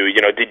from you.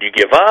 Did you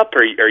give up,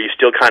 or are you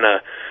still kind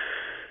of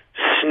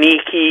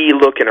sneaky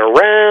looking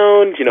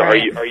around?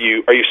 Right. Are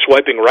you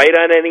swiping right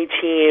on any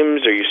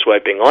teams? Are you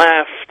swiping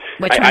left?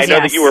 I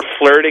know that you were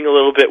flirting a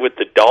little bit with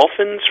the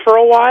Dolphins for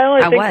a while.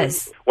 I think,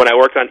 was when I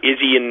worked on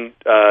Izzy and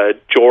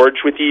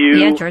George with you.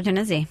 Yeah, George and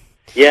Izzy.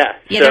 Yeah,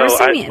 there was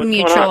some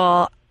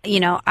mutual,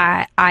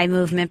 eye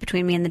movement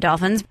between me and the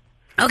Dolphins.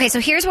 Okay, so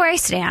here's where I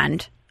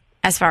stand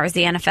as far as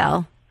the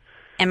NFL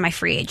and my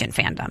free agent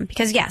fandom.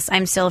 Because, yes,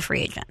 I'm still a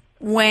free agent.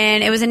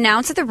 When it was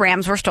announced that the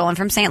Rams were stolen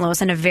from St.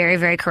 Louis in a very,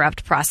 very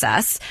corrupt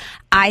process,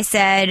 I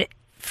said,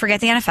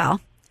 forget the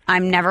NFL.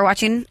 I'm never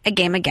watching a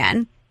game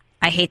again.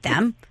 I hate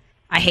them.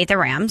 I hate the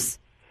Rams.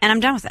 And I'm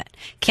done with it.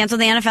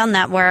 Canceled the NFL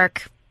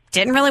Network.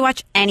 Didn't really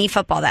watch any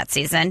football that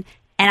season.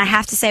 And I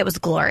have to say, it was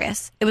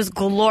glorious. It was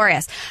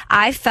glorious.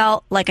 I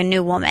felt like a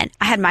new woman.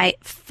 I had my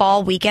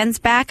fall weekends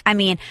back. I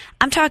mean,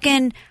 I'm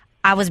talking,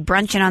 I was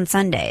brunching on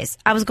Sundays.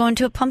 I was going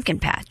to a pumpkin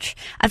patch.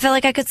 I felt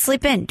like I could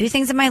sleep in, do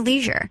things at my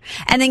leisure.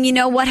 And then you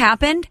know what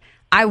happened?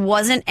 I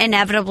wasn't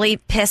inevitably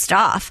pissed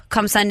off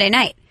come Sunday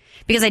night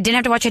because I didn't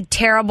have to watch a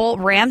terrible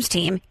Rams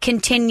team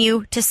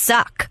continue to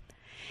suck.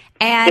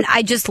 And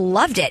I just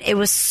loved it. It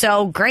was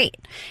so great.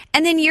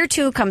 And then year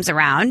 2 comes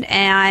around,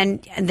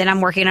 and then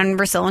I'm working on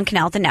Russillo and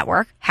Cannell at the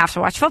network, have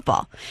to watch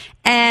football.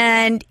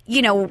 And,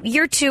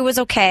 year 2 was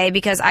okay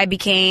because I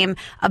became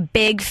a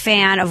big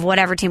fan of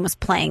whatever team was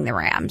playing the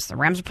Rams. The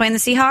Rams are playing the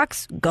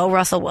Seahawks, go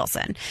Russell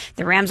Wilson.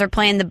 The Rams are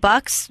playing the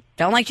Bucks,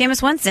 don't like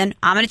Jameis Winston,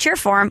 I'm going to cheer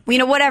for him.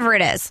 Whatever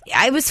it is.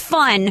 It was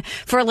fun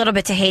for a little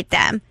bit to hate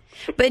them.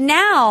 But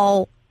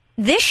now,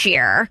 this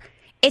year,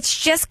 it's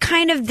just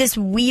kind of this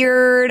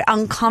weird,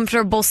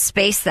 uncomfortable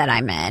space that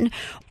I'm in.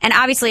 And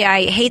obviously,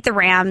 I hate the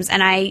Rams,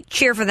 and I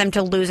cheer for them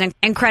to lose in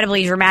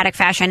incredibly dramatic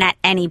fashion at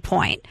any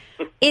point.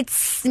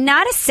 It's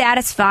not as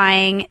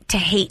satisfying to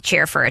hate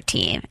cheer for a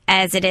team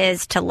as it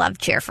is to love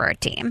cheer for a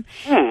team.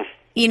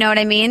 You know what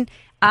I mean?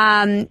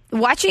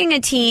 Watching a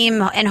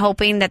team and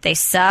hoping that they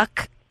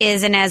suck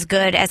isn't as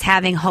good as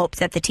having hope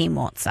that the team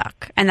won't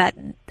suck and that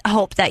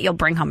hope that you'll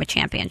bring home a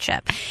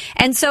championship.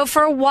 And so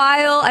for a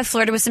while, I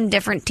flirted with some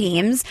different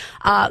teams.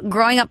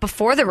 Growing up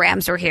before the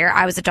Rams were here,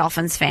 I was a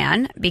Dolphins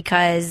fan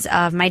because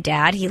of my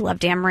dad. He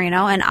loved Dan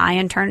Marino, and I,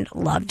 in turn,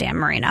 loved Dan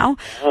Marino.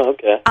 Oh,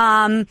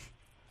 okay.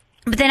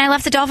 But then I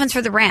left the Dolphins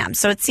for the Rams.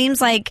 So it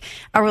seems like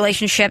a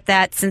relationship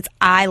that since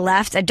I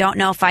left, I don't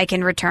know if I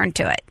can return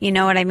to it. You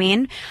know what I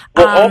mean?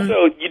 Well,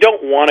 also, you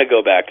don't want to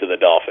go back to the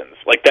Dolphins.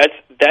 Like,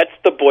 that's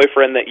the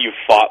boyfriend that you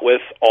fought with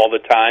all the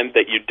time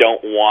that you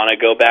don't want to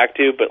go back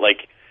to, but,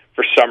 like,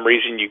 for some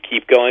reason you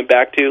keep going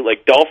back to.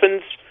 Like,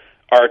 Dolphins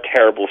are a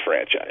terrible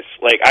franchise.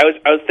 Like,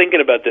 I was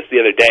thinking about this the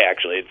other day,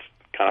 actually. It's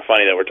kind of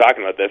funny that we're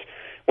talking about this.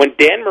 When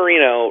Dan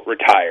Marino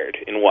retired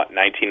in,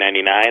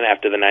 1999,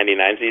 after the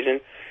 99 season,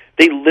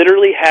 they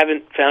literally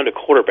haven't found a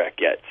quarterback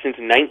yet since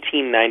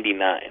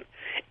 1999.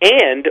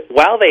 And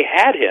while they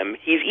had him,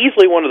 he's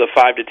easily one of the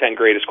 5 to 10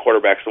 greatest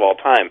quarterbacks of all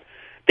time.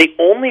 They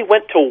only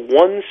went to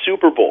one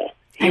Super Bowl.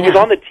 He was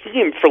on the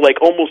team for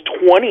like almost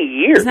 20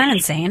 years. Isn't that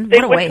insane?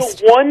 What a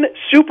waste. They went to one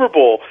Super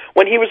Bowl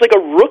when he was like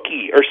a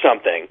rookie or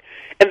something,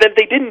 and then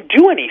they didn't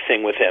do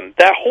anything with him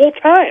that whole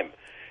time.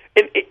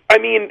 And I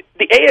mean,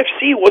 the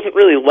AFC wasn't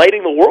really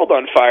lighting the world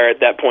on fire at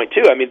that point,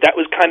 too. I mean, that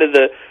was kind of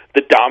the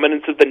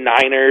dominance of the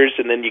Niners,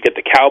 and then you get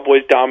the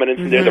Cowboys' dominance,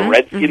 and the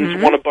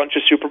Redskins won a bunch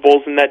of Super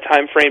Bowls in that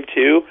time frame,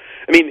 too.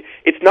 I mean,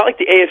 it's not like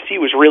the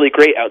AFC was really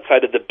great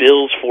outside of the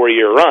Bills'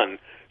 4-year run.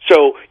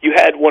 So you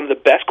had one of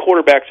the best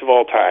quarterbacks of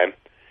all time,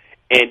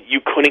 and you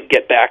couldn't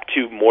get back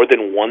to more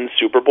than one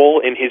Super Bowl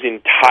in his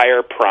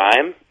entire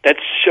prime. That's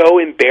so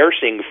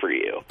embarrassing for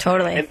you.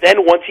 Totally. And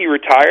then once he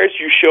retires,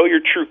 you show your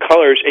true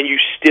colors, and you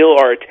still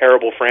are a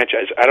terrible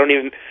franchise.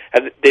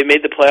 They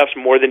made the playoffs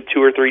more than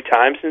 2 or 3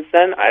 times since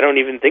then? I don't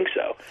even think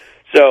so.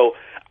 So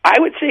I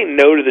would say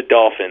no to the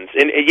Dolphins.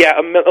 And yeah,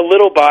 I'm a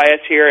little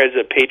biased here as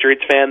a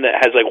Patriots fan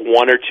that has like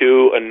 1 or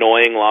 2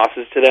 annoying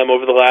losses to them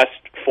over the last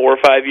 4 or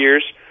 5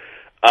 years.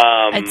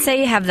 I'd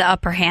say you have the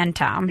upper hand,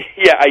 Tom.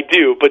 Yeah, I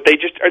do, but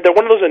they're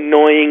one of those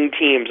annoying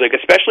teams, like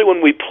especially when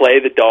we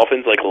play the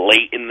Dolphins like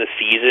late in the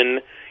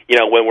season,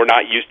 you know, when we're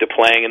not used to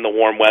playing in the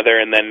warm weather,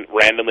 and then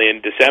randomly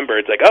in December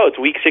it's like, oh,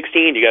 it's week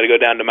 16, you got to go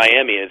down to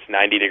Miami, it's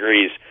 90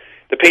 degrees.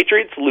 The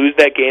Patriots lose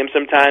that game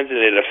sometimes, and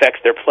it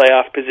affects their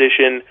playoff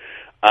position.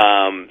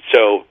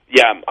 So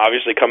yeah, I'm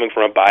obviously coming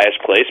from a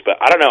biased place, but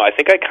I don't know, I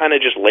think I kind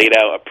of just laid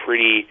out a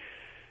pretty,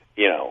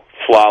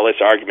 flawless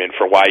argument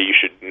for why you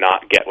should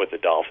not get with the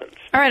Dolphins.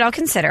 All right, I'll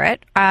consider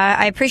it.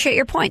 I appreciate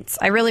your points.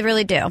 I really,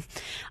 really do.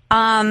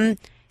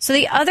 So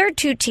the other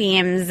 2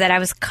 teams that I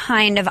was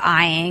kind of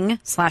eyeing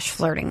 /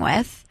 flirting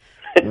with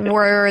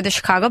were the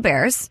Chicago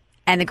Bears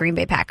and the Green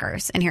Bay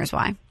Packers, and here's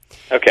why.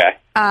 Okay.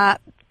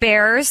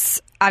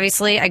 Bears,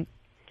 obviously,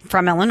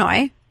 from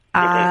Illinois.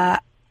 I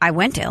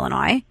went to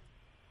Illinois.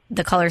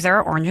 The colors there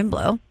are orange and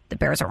blue. The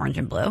Bears are orange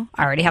and blue.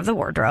 I already have the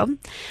wardrobe.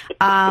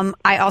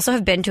 I also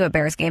have been to a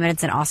Bears game, and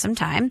it's an awesome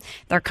time.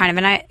 They're they're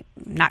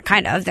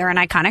an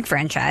iconic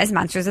franchise,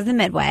 Monsters of the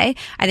Midway.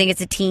 I think it's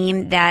a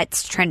team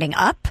that's trending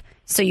up,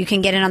 so you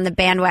can get in on the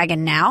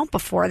bandwagon now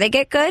before they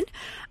get good.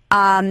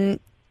 I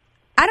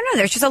don't know.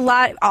 There's just a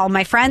lot. All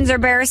my friends are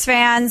Bears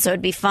fans, so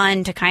it'd be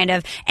fun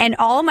to and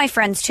all of my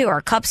friends, too, are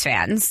Cubs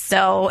fans,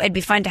 so it'd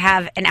be fun to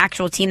have an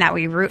actual team that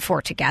we root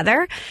for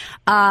together.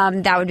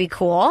 That would be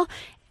cool.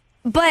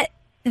 But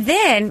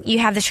then you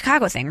have the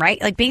Chicago thing, right?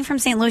 Like being from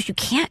St. Louis, you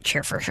can't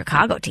cheer for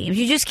Chicago teams.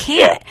 You just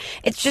can't. Yeah.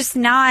 It's just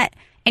not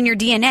in your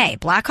DNA.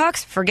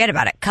 Blackhawks, forget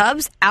about it.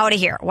 Cubs, out of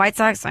here. White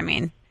Sox, I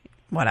mean,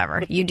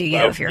 whatever. You do you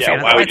if you're a fan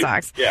of the White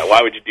Sox. Yeah,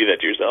 why would you do that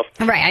to yourself?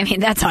 Right. I mean,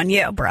 that's on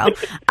you, bro.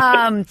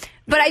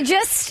 But I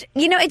just,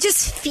 it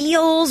just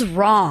feels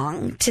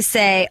wrong to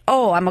say,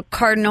 oh, I'm a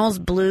Cardinals,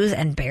 Blues,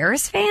 and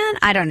Bears fan.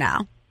 I don't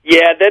know.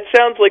 Yeah, that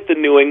sounds like the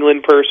New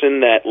England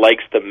person that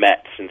likes the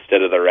Mets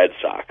instead of the Red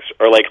Sox,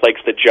 or likes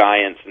the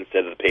Giants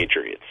instead of the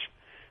Patriots.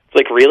 It's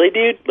like, really,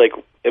 dude?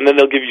 And then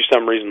they'll give you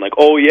some reason, like,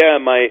 oh yeah,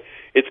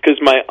 it's because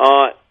my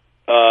aunt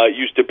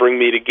used to bring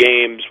me to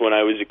games when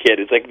I was a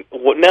kid. It's like,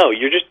 no,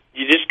 you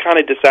just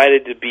kind of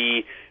decided to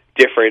be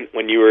different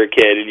when you were a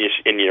kid,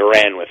 and you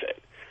ran with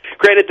it.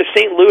 Granted, the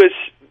St. Louis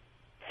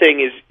thing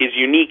is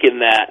unique in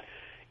that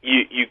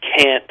you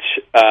can't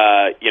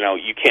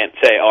you can't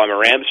say, oh, I'm a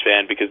Rams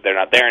fan because they're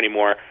not there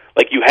anymore.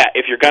 Like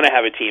if you're going to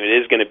have a team,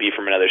 it is going to be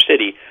from another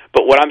city.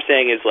 But what I'm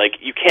saying is, like,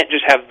 you can't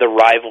just have the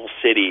rival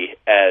city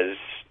as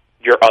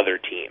your other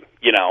team.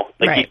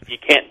 Right. You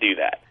can't do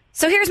that.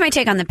 So here's my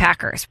take on the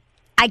Packers.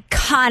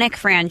 Iconic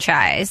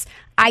franchise,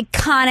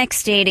 iconic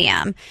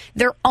stadium.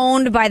 They're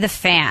owned by the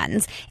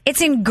fans. It's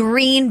in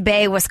Green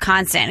Bay,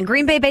 Wisconsin.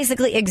 Green Bay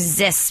basically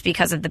exists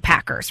because of the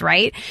Packers,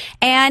 right?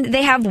 And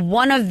they have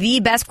one of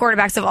the best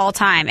quarterbacks of all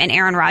time in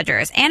Aaron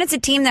Rodgers. And it's a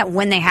team that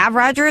when they have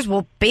Rodgers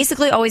will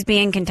basically always be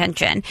in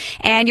contention.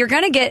 And you're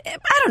going to get,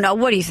 I don't know,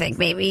 what do you think?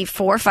 Maybe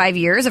 4 or 5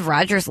 years of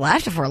Rodgers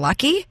left if we're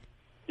lucky?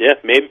 Yeah,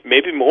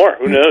 maybe more.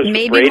 Who knows?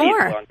 Maybe Brady's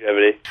more.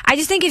 Longevity. I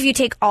just think if you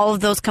take all of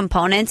those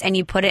components and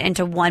you put it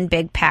into one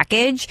big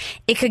package,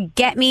 it could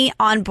get me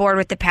on board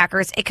with the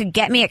Packers. It could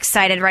get me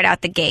excited right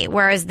out the gate.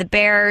 Whereas the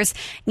Bears,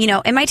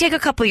 it might take a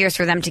couple years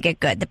for them to get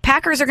good. The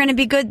Packers are going to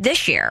be good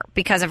this year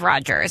because of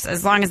Rodgers,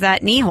 as long as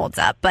that knee holds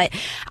up. But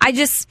I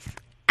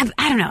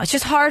don't know. It's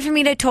just hard for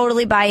me to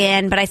totally buy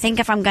in. But I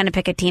think if I'm going to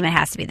pick a team, it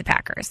has to be the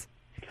Packers.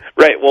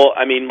 Right. Well,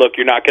 I mean, look,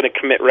 you're not going to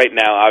commit right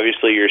now.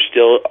 Obviously, you're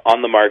still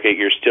on the market.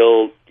 You're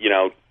still,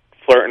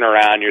 flirting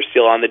around. You're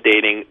still on the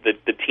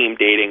team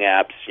dating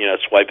apps.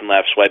 Swiping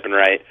left, swiping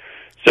right.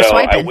 So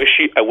I wish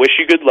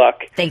you good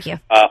luck. Thank you.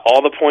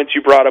 All the points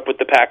you brought up with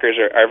the Packers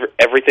are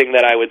everything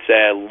that I would say.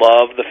 I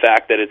love the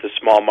fact that it's a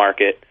small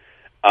market.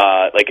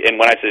 And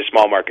when I say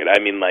small market, I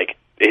mean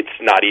it's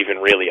not even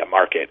really a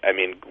market. I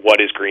mean, what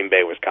is Green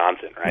Bay,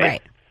 Wisconsin, right?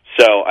 Right.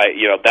 So,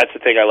 that's the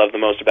thing I love the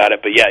most about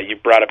it. But, yeah, you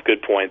brought up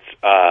good points,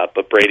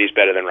 but Brady's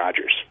better than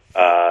Rodgers.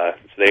 So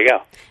there you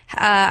go.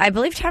 I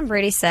believe Tom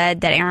Brady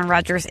said that Aaron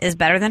Rodgers is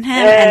better than him,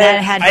 and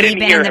that had he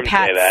been in the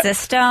Pat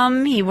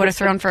system, he would have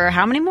thrown for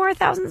how many more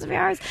thousands of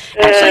yards?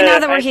 Actually, now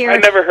that we're here... I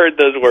never heard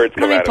those words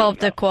come out. Let me pull up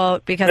the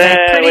quote, because I'm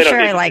pretty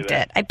sure I liked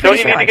it. Don't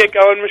you need to get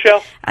going,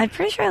 Michelle? I'm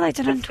pretty sure I liked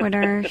it on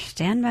Twitter.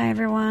 Stand by,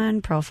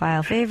 everyone.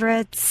 Profile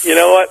favorites. You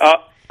know what?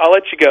 I'll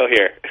let you go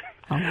here.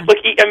 Look,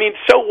 I mean,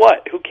 so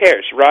what? Who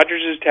cares?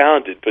 Rodgers is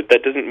talented, but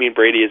that doesn't mean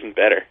Brady isn't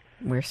better.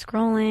 We're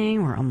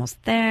scrolling. We're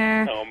almost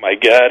there. Oh, my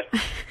God.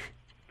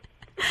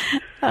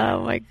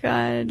 Oh, my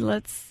God.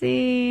 Let's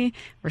see.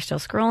 We're still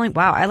scrolling.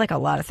 Wow, I like a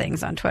lot of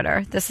things on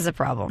Twitter. This is a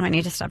problem. I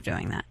need to stop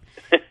doing that.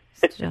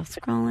 Still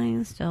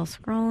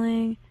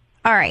scrolling.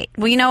 All right.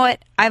 Well, you know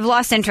what? I've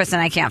lost interest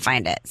and I can't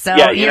find it. So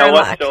yeah, you know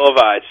what? So have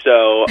I.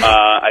 So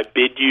I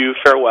bid you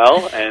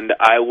farewell, and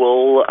I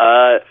will...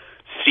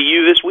 see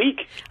you this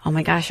week. Oh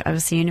my gosh, I will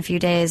see you in a few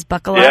days.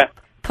 Buckle up.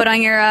 Put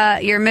on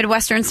your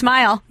Midwestern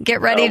smile. Get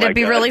ready to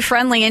be really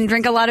friendly and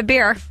drink a lot of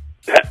beer.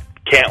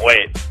 Can't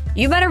wait.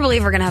 You better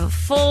believe we're going to have a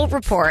full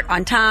report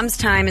on Tom's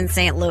time in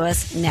St.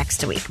 Louis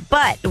next week.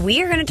 But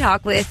we are going to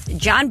talk with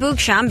John Boog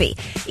Sciambi,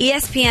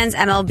 ESPN's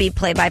MLB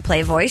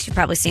play-by-play voice. You've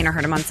probably seen or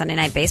heard him on Sunday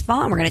Night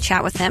Baseball, and we're going to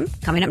chat with him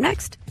coming up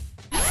next.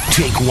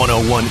 Take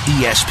 101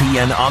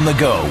 ESPN on the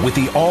go with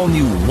the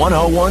all-new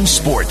 101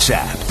 Sports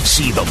app.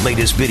 See the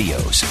latest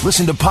videos,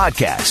 listen to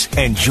podcasts,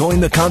 and join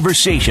the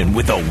conversation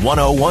with the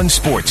 101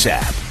 Sports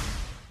app.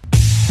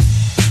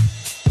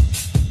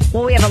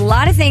 Well, we have a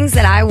lot of things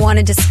that I want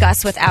to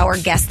discuss with our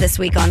guest this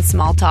week on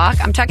Small Talk.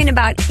 I'm talking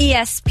about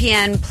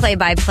ESPN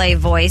play-by-play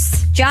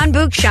voice, John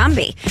Boog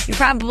Sciambi. You've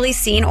probably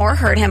seen or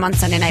heard him on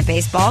Sunday Night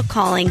Baseball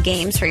calling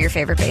games for your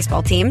favorite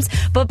baseball teams.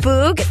 But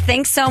Boog,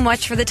 thanks so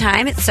much for the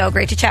time. It's so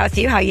great to chat with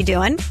you. How you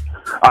doing?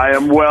 I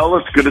am well.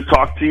 It's good to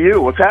talk to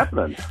you. What's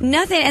happening?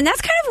 Nothing. And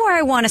that's kind of where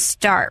I want to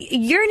start.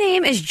 Your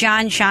name is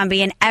John Sciambi,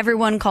 and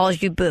everyone calls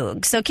you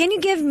Boog. So can you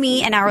give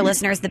me and our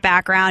listeners the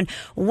background?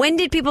 When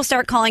did people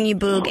start calling you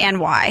Boog, and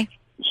why?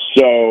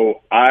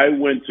 So I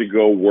went to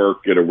go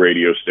work at a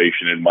radio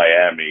station in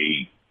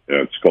Miami.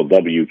 It's called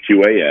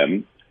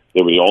WQAM.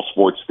 They were the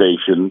all-sports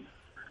station.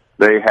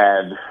 They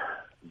had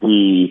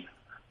the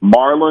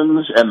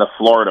Marlins and the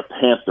Florida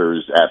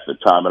Panthers at the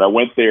time. And I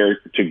went there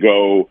to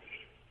go...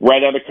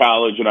 right out of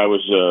college, and I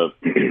was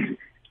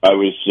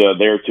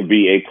there to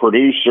be a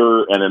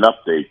producer and an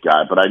update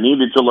guy, but I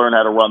needed to learn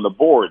how to run the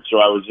board. So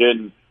I was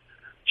in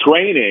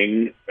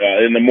training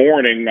in the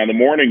morning on the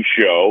morning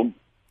show.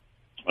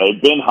 I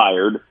had been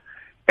hired,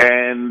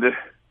 and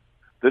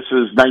this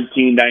is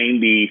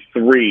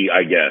 1993,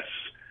 I guess.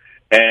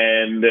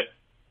 And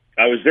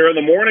I was there in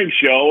the morning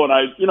show, and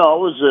I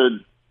was a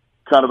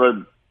kind of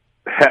a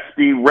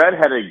hefty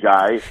redheaded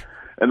guy.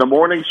 And the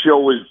morning show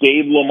was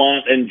Dave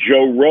Lamont and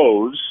Joe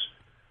Rose.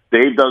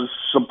 Dave does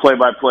some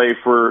play-by-play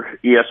for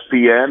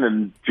ESPN,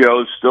 and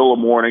Joe's still a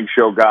morning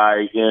show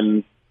guy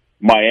in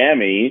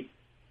Miami.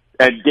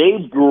 And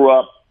Dave grew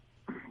up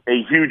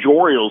a huge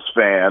Orioles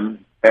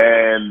fan,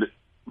 and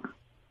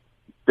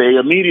they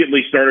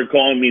immediately started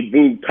calling me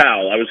Boog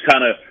Pal. I was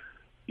kind of,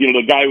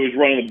 the guy who was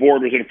running the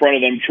board was in front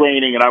of them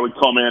training, and I would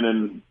come in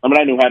and,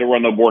 I knew how to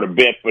run the board a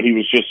bit, but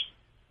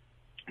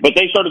but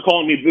they started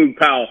calling me Boog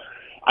Pal.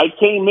 I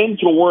came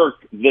into work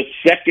the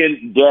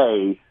second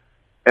day,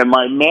 and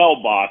my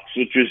mailbox,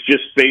 which was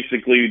just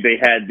basically they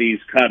had these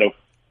kind of,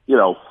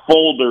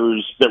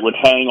 folders that would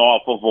hang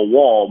off of a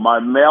wall. My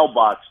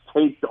mailbox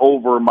taped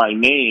over my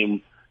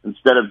name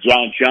instead of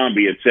John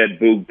Sciambi. It said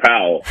Boog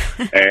Powell,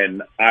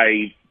 and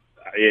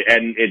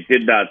it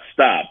did not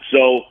stop.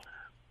 So,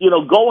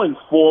 going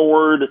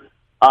forward,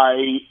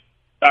 I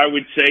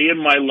would say in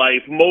my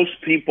life,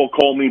 most people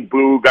call me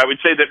Boog. I would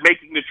say that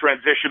making the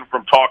transition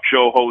from talk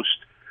show host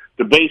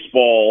the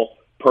baseball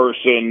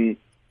person,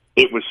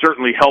 it was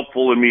certainly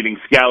helpful in meeting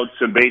scouts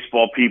and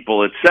baseball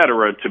people, et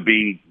cetera, to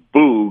be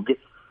Boog.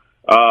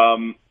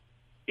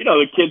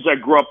 The kids I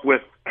grew up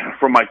with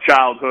from my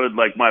childhood,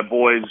 like my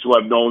boys who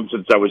I've known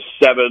since I was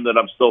 7 that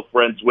I'm still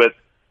friends with,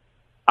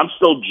 I'm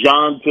still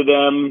John to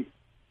them.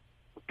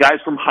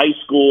 Guys from high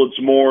school,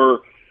 it's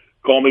more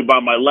call me by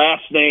my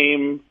last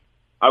name.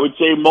 I would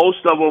say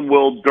most of them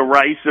will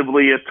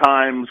derisively at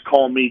times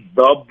call me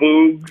the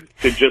Boog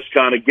to just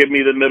kind of give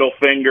me the middle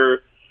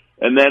finger.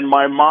 And then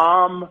my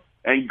mom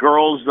and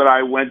girls that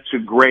I went to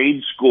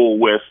grade school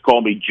with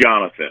call me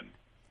Jonathan.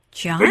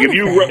 Jonathan.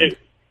 Like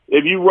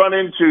if you run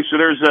into, so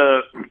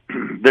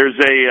there's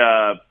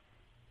a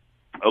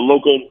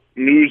local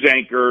news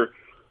anchor.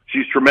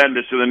 She's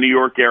tremendous in the New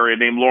York area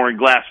named Lauren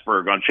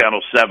Glassberg on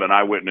Channel 7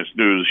 Eyewitness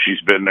News.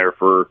 She's been there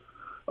for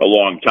a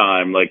long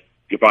time. Like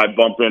if I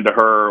bump into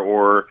her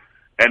or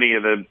any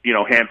of the,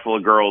 handful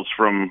of girls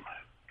from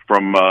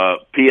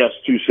PS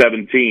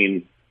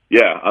 217,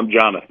 yeah, I'm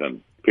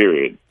Jonathan,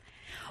 period.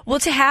 Well,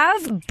 to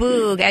have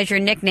Boog as your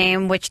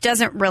nickname, which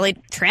doesn't really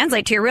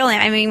translate to your real name.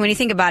 I mean, when you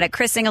think about it,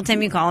 Chris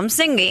Singleton, you call him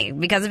Singy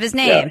because of his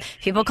name. Yeah.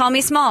 People call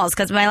me Smalls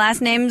because my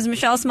last name is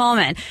Michelle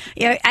Smallman.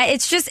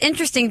 It's just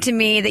interesting to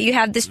me that you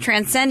have this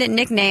transcendent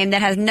nickname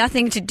that has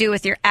nothing to do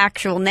with your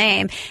actual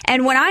name.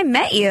 And when I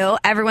met you,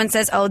 everyone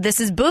says, "Oh,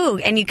 this is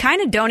Boog," and you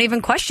kind of don't even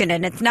question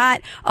it. It's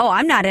not, "Oh,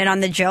 I'm not in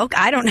on the joke.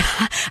 I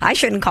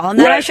shouldn't call him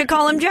that. Right. I should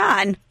call him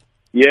John."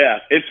 Yeah,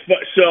 it's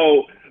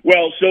so.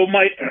 Well, so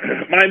my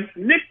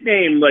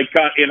nickname, like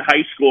in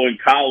high school and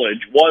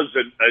college, was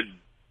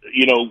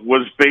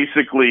was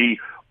basically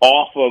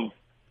off of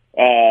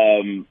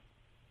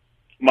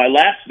my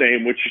last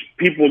name, which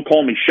people would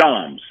call me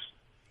Shams,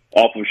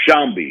 off of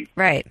Shambi.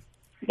 Right.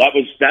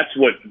 That's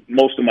what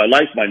most of my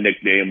life my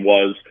nickname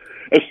was.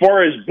 As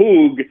far as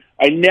Boog,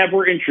 I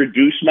never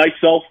introduced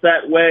myself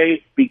that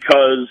way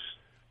because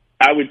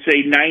I would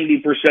say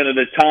 90% of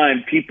the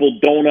time people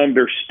don't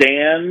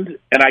understand,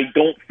 and I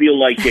don't feel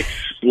like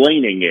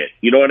explaining it.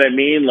 You know what I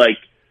mean? Like,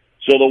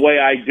 so the way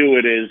I do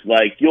it is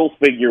like, you'll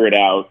figure it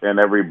out, and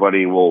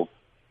everybody will,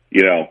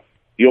 you'll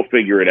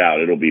figure it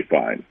out. It'll be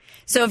fine.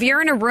 So if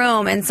you're in a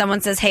room and someone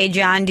says, "Hey,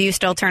 John," do you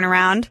still turn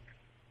around?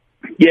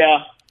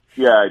 Yeah,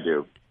 I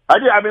do.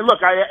 I mean, look,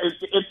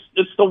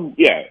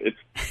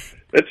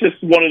 it's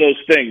just one of those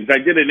things. I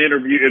did an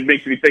interview. It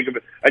makes me think of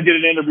it. I did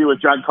an interview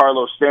with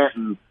Giancarlo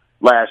Stanton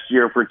last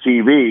year for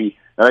TV,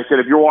 and I said,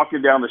 if you're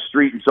walking down the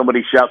street and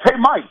somebody shouts, "Hey,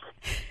 Mike,"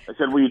 I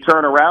said, "Will you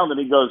turn around?" And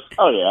he goes,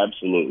 "Oh yeah,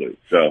 absolutely."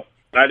 So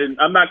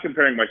I'm not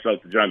comparing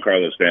myself to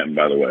Giancarlo Stanton,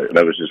 by the way.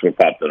 That was just what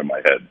popped into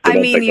my head.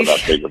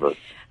 So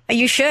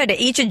you should.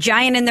 Each a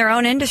giant in their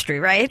own industry,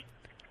 right?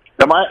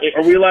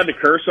 Are we allowed to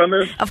curse on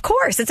this? Of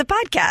course, it's a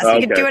podcast. Okay.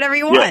 You can do whatever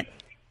you want. Yeah.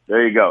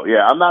 There you go.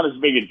 Yeah, I'm not as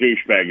big a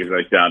douchebag as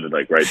I sounded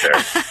like right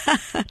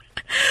there.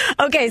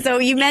 Okay, so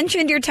you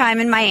mentioned your time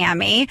in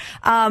Miami.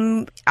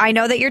 I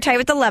know that you're tight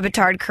with the Le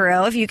Batard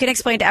crew. If you can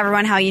explain to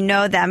everyone how you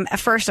know them,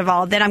 first of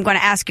all, then I'm going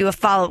to ask you a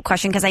follow-up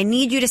question because I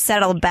need you to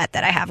settle a bet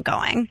that I have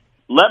going.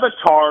 Le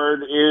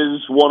Batard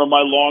is one of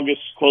my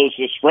longest,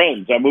 closest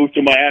friends. I moved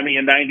to Miami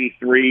in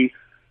 93.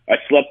 I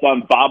slept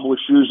on Bob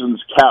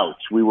Wischusen's couch.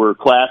 We were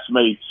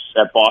classmates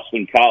at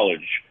Boston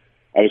College.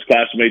 I was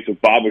classmates with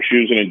Bob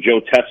Wischusen and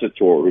Joe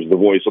Tessitore, who's the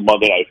voice of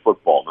Monday Night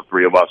Football. The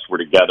three of us were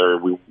together.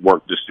 We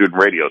worked a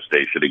student radio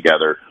station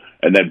together.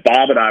 And then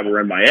Bob and I were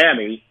in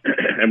Miami,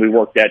 and we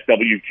worked at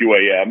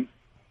WQAM.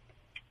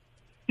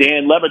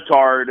 Dan Le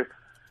Batard,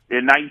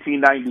 in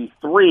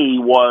 1993,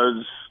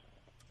 was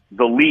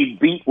the lead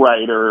beat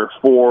writer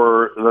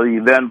for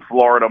the then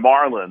Florida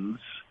Marlins,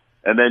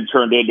 and then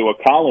turned into a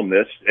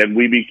columnist, and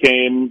we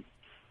became,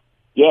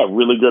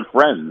 really good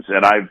friends.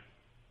 And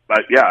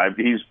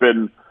he's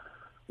been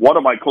one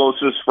of my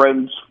closest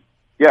friends,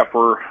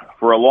 for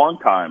a long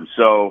time.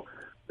 So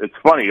it's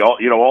funny,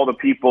 all the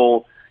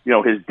people,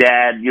 his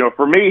dad,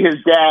 for me, his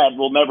dad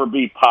will never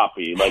be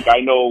Poppy. Like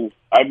I've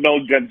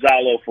known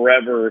Gonzalo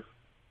forever,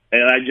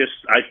 and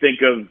I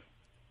think of,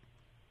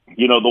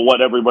 the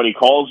what everybody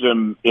calls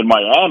him in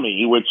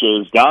Miami, which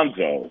is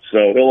Gonzo.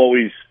 So he'll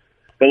always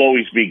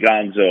be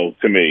Gonzo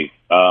to me.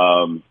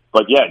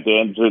 But yeah,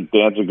 Dan's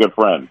a good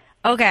friend.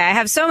 Okay, I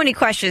have so many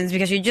questions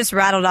because you just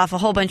rattled off a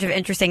whole bunch of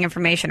interesting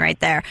information right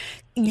there.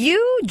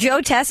 You,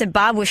 Joe Tess, and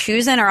Bob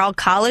Wischusen are all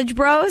college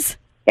bros?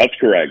 That's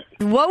correct.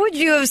 What would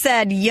you have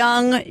said,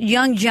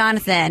 young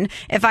Jonathan,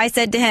 if I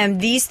said to him,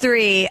 these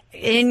three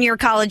in your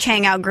college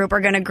hangout group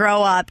are going to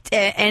grow up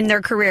in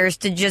their careers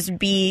to just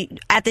be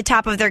at the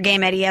top of their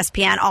game at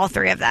ESPN, all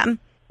three of them?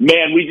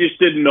 Man, we just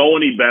didn't know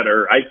any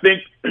better. I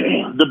think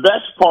the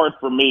best part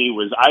for me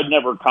was I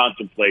never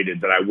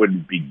contemplated that I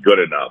wouldn't be good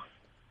enough.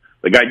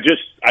 Like I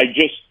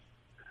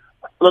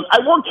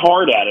worked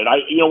hard at it.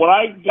 When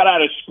I got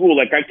out of school,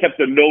 like I kept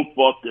a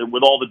notebook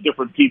with all the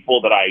different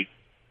people that I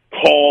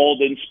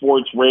called in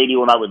sports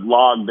radio, and I would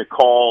log the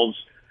calls.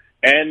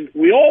 And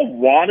we all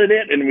wanted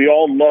it, and we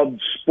all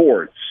loved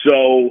sports.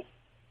 So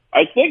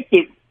I think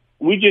that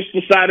we just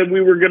decided we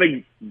were going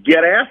to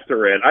get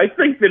after it. I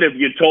think that if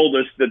you told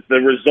us that the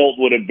result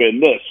would have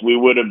been this, we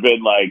would have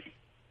been like,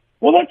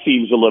 well, that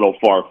seems a little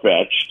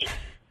far-fetched.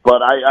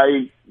 But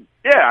I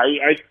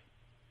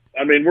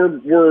mean,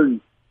 we're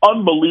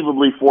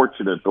unbelievably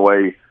fortunate the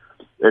way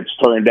it's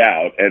turned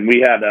out, and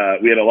we had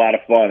a lot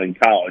of fun in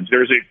college.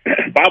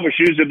 Bob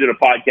Wischusen did a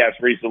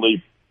podcast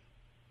recently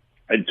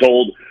and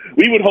told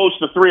we would host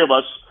the three of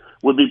us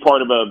would be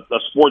part of a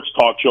sports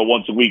talk show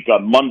once a week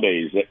on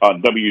Mondays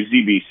on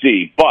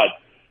WZBC. But,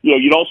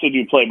 you'd also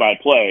do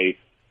play-by-play.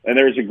 And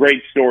there's a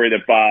great story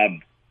that Bob,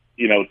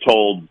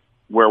 told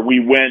where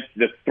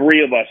the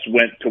three of us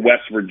went to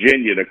West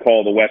Virginia to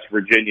call the West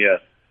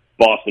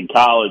Virginia-Boston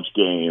College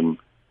game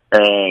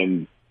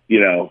and,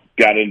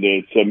 got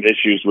into some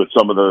issues with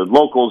some of the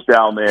locals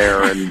down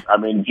there. And,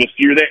 just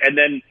you're there. And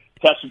then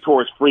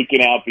Tessitore's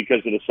freaking out because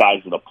of the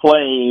size of the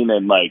plane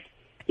and,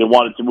 they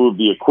wanted to move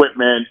the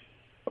equipment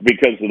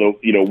because of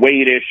the,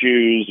 weight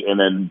issues. And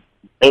then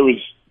it was,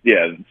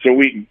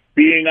 so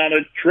being on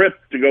a trip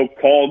to go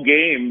call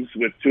games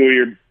with two of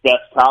your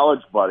best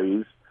college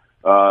buddies,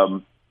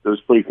 it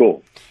was pretty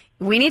cool.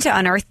 We need to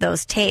unearth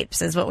those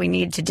tapes is what we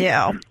need to do.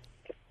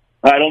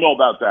 I don't know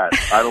about that.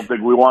 I don't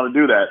think we want to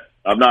do that.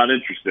 I'm not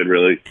interested,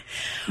 really.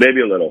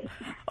 Maybe a little.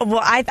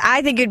 Well,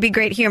 I think it'd be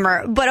great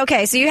humor. But,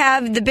 okay, so you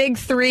have the big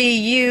three,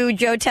 you,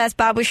 Joe Tess,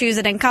 Bob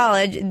Wischusen in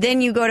college.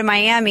 Then you go to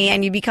Miami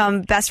and you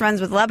become best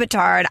friends with Le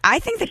Batard. I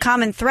think the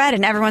common thread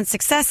in everyone's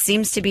success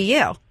seems to be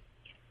you.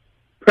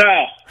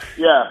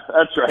 Yeah,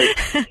 that's right.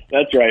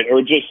 That's right.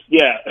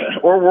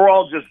 Or we're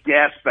all just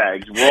gas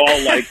bags. We're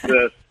all like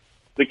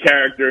the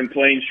character in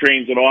Planes,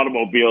 Trains, and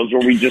Automobiles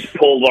where we just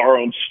pulled our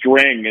own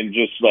string and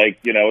just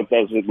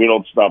we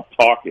don't stop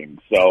talking.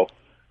 So,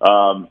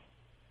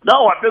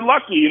 no, I've been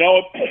lucky.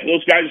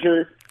 Those guys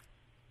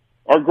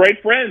are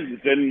great friends,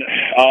 and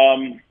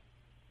and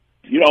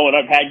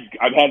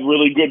I've had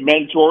really good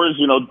mentors.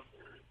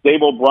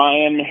 Dave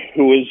O'Brien,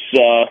 who is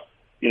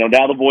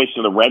now the voice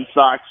of the Red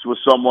Sox, was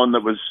someone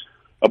that was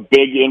a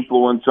big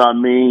influence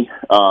on me.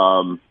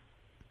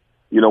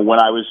 When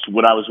I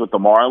was with the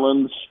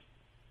Marlins.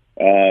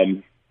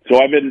 So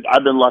I've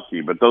been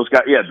lucky, but those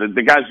guys,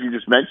 the guys you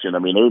just mentioned,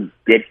 they're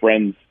good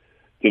friends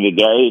to the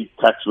day.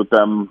 Text with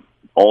them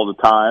all the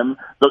time.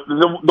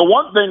 The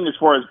one thing as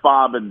far as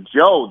Bob and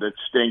Joe that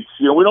stinks,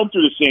 we don't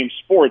do the same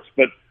sports,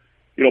 but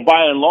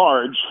by and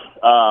large,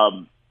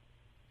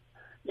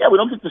 we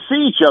don't get to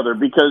see each other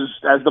because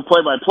as the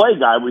play-by-play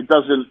guy,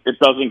 it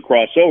doesn't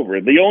cross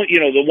over. The only,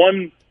 the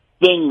one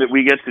thing that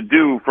we get to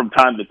do from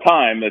time to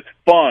time that's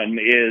fun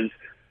is,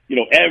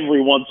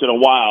 every once in a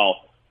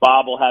while,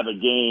 Bob will have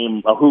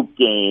a hoop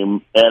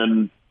game,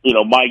 and,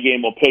 my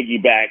game will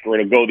piggyback or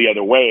it'll go the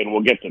other way, and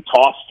we'll get to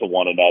toss to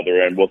one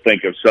another, and we'll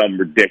think of some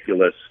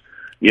ridiculous,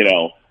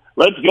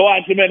 let's go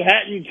out to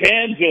Manhattan,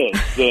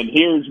 Kansas, and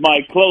here's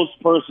my close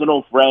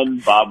personal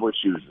friend, Bob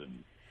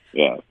Wischusen.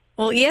 Yeah.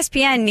 Well,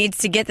 ESPN needs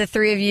to get the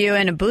three of you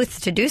in a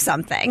booth to do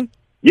something.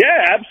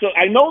 Yeah,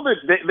 absolutely. I know that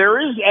there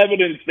is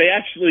evidence. They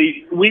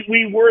actually,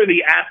 we were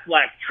the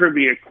Aflac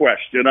trivia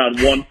question on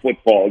one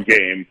football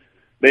game.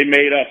 They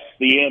made us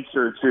the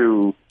answer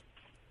to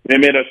the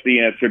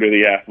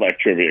Aflac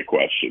trivia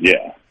question.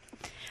 Yeah.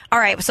 All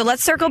right, so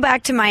let's circle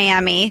back to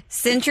Miami.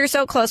 Since you're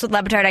so close with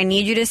Le Batard, I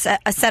need you to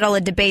settle a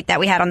debate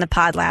that we had on the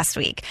pod last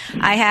week.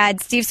 I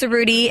had Steve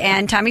Cerruti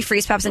and Tommy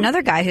Friespops,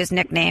 another guy whose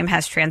nickname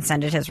has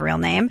transcended his real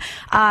name,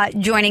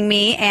 joining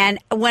me. And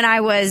when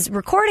I was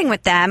recording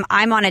with them,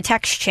 I'm on a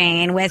text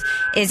chain with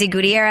Izzy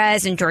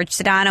Gutierrez and George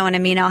Sedano and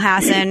Amin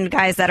El-Hassan,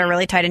 guys that are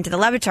really tied into the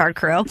Le Batard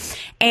crew.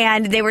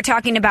 And they were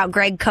talking about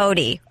Greg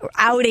Cody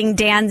outing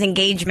Dan's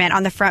engagement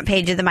on the front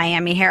page of the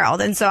Miami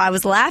Herald. And so I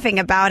was laughing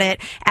about it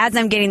as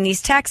I'm getting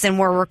these texts and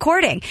we're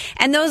recording.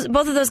 And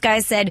both of those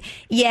guys said,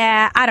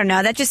 yeah, I don't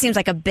know. That just seems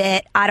like a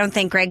bit. I don't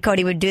think Greg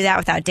Cody would do that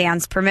without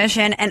Dan's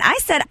permission. And I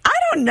said, I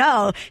don't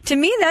know. To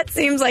me, that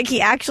seems like he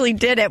actually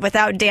did it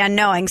without Dan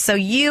knowing. So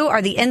you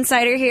are the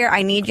insider here.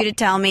 I need you to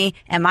tell me,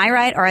 am I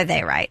right or are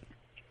they right?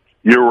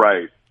 You're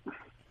right.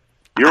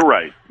 You're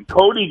right.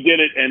 Cody did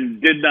it and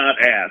did not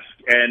ask.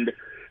 And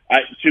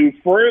to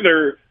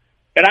further,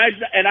 I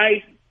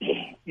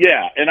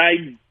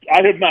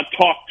have not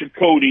talked to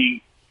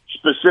Cody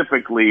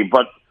specifically,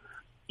 but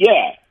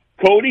yeah,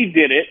 Cody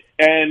did it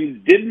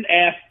and didn't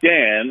ask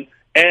Dan,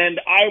 and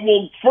I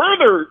will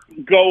further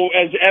go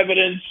as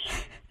evidence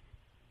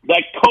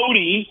that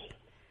Cody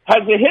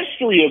has a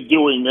history of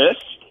doing this.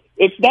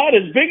 It's not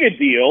as big a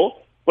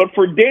deal, but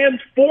for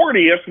Dan's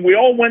 40th, we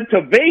all went to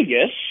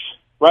Vegas,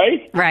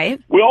 right? Right.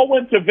 We all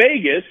went to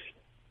Vegas,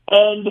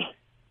 and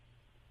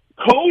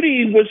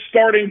Cody was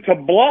starting to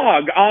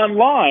blog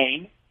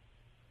online,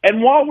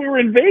 and while we were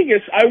in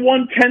Vegas, I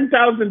won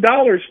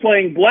 $10,000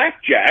 playing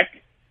blackjack.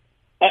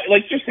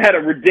 Just had a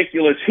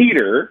ridiculous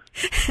heater.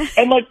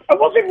 And, I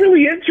wasn't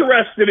really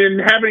interested in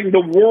having the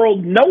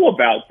world know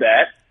about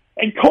that.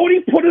 And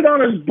Cody put it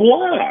on his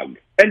blog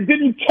and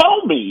didn't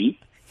tell me.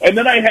 And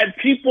then I had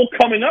people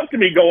coming up to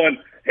me going,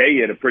 hey,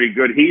 you had a pretty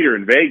good heater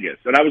in Vegas.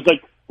 And I was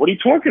like, what are you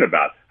talking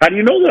about? How do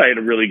you know that I had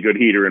a really good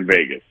heater in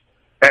Vegas?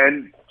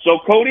 And so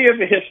Cody has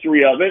a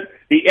history of it.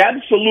 He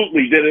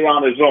absolutely did it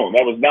on his own.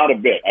 That was not a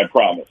bit, I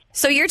promise.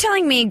 So you're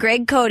telling me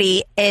Greg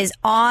Cody is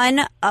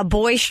on a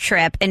boys'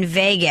 trip in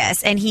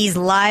Vegas and he's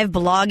live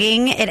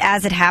blogging it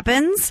as it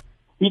happens?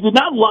 He did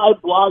not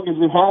live blog as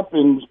it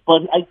happens,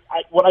 but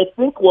what I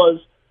think was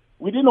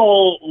we didn't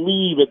all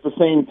leave at the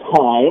same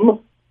time.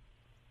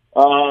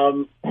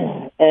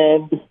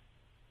 And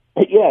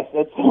yes,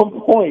 at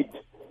some point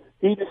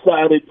he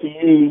decided to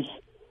use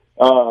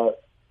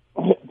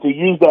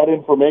that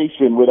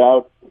information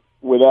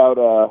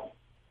without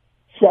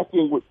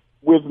checking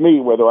with me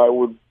whether I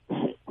would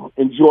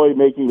enjoy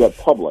making that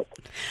public.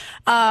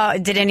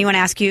 Did anyone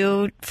ask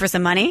you for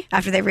some money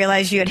after they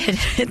realized you had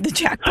hit the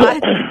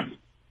jackpot?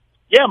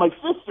 Yeah, my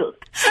sister.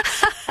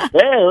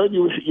 Yeah,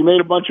 you made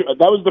a bunch of.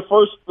 That was the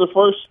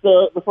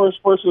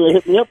first person that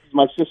hit me up.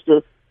 My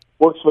sister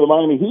works for the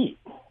Miami Heat.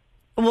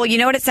 Well, you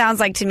know what it sounds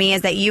like to me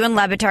is that you and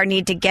Le Batard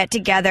need to get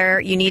together.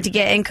 You need to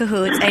get in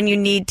cahoots, and you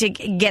need to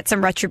get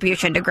some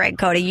retribution to Greg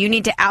Cote. You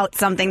need to out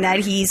something that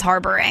he's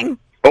harboring.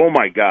 Oh,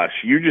 my gosh.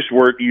 You just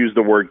used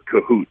the word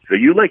cahoots. Are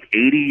you like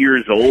 80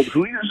 years old?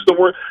 Who uses the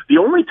word? The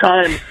only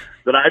time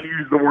that I've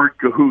used the word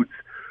cahoots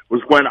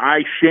was when I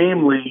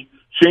shamefully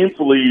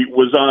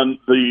was on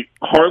the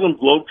Harlem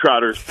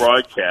Globetrotters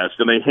broadcast,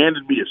 and they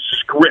handed me a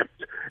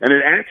script, and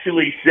it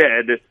actually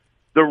said,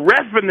 the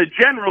ref and the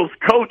Generals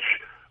coach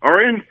are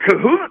in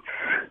cahoots.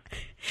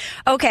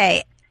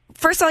 Okay.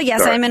 First of all,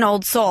 yes, I'm an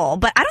old soul,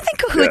 but I don't think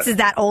cahoots is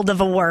that old of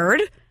a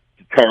word.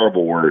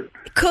 Terrible word.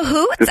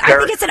 Cahoots? I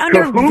think it's an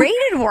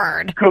underrated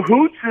word.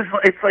 Cahoots is,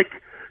 it's like,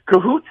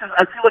 cahoots is,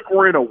 I feel like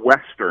we're in a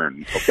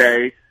Western,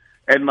 okay?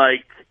 And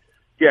like,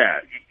 yeah,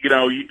 you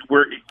know,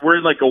 we're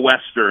in like a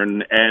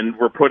Western, and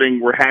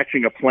we're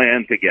hatching a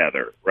plan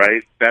together,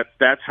 right?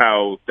 That's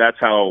how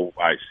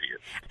I see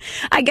it.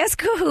 I guess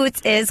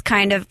cahoots is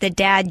kind of the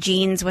dad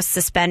jeans with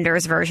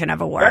suspenders version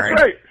of a word.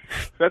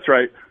 That's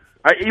right.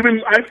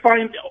 I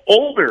find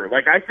older,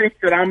 like I think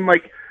that I'm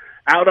like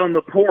out on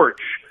the porch,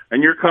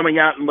 and you're coming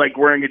out and like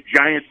wearing a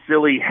giant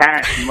silly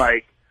hat, and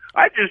like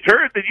I just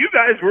heard that you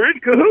guys were in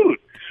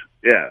cahoots.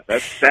 Yeah,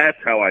 that's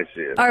how I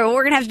see it. All right, well,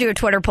 we're going to have to do a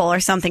Twitter poll or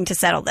something to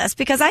settle this,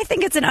 because I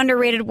think it's an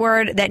underrated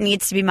word that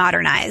needs to be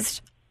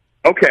modernized.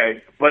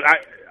 Okay, but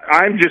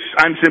I'm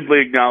simply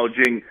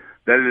acknowledging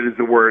that it is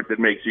a word that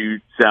makes you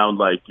sound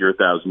like you're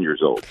 1,000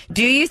 years old.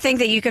 Do you think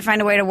that you could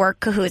find a way to work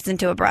cahoots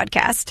into a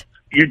broadcast?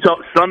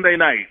 Sunday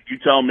night, you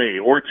tell me,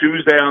 or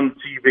Tuesday on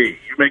TV.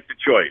 You make the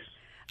choice.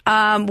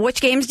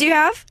 Which games do you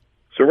have?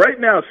 So right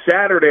now,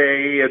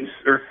 Saturday and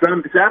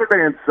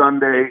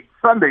Sunday.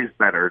 Sunday's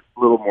better. A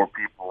few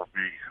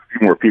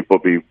more people will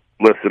be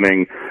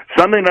listening.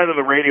 Sunday night on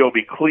the radio will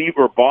be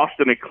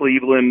Boston and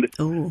Cleveland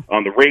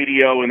on the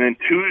radio, and then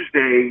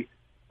Tuesday,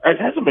 it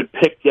hasn't been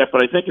picked yet,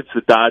 but I think it's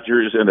the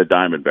Dodgers and the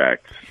Diamondbacks.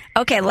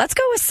 Okay, let's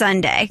go with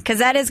Sunday, because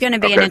that is going to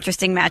be an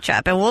interesting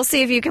matchup, and we'll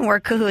see if you can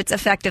work cahoots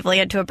effectively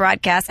into a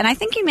broadcast, and I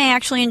think you may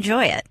actually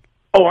enjoy it.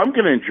 Oh, I'm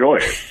going to enjoy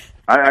it.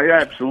 I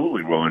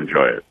absolutely will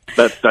enjoy it.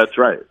 That's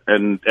right,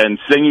 and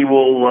Singy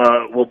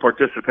will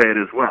participate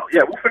as well.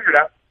 Yeah, we'll figure it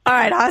out. All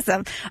right,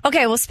 awesome.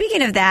 Okay, well,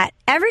 speaking of that,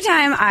 every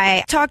time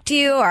I talk to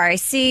you or I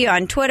see you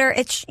on Twitter,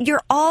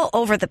 you're all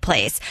over the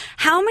place.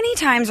 How many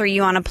times are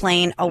you on a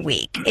plane a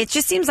week? It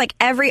just seems like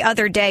every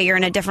other day you're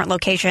in a different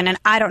location, and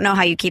I don't know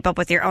how you keep up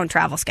with your own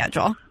travel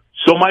schedule.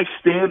 So my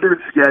standard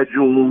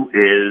schedule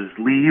is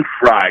leave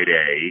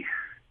Friday.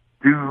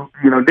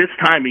 This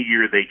time of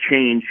year they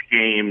change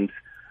games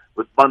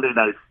with Monday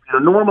nights.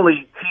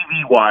 Normally,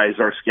 TV-wise,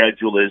 our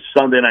schedule is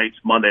Sunday nights,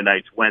 Monday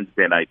nights,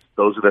 Wednesday nights.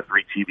 Those are the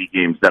 3 TV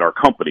games that our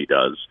company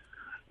does.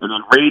 And then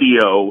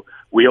radio,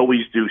 we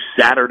always do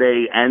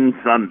Saturday and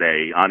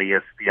Sunday on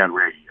ESPN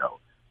Radio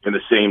in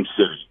the same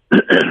city.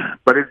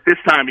 But at this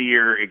time of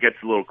year, it gets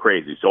a little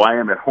crazy. So I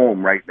am at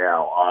home right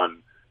now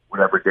on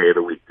whatever day of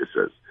the week this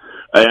is.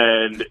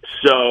 And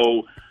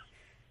so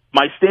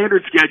my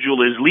standard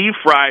schedule is leave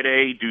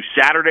Friday, do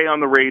Saturday on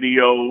the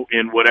radio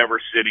in whatever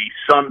city,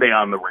 Sunday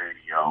on the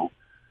radio,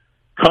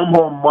 come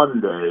home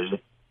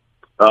Monday,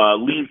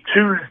 leave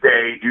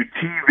Tuesday, do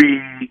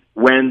TV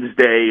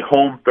Wednesday,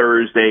 home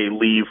Thursday,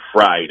 leave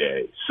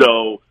Friday.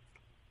 So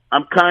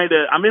I'm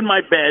in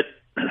my bed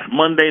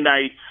Monday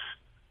nights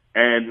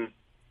and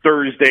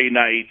Thursday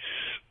nights,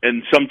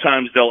 and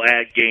sometimes they'll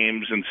add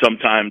games, and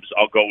sometimes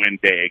I'll go in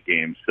day of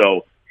games.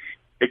 So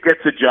it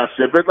gets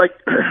adjusted, but like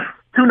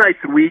 2 nights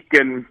a week,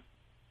 and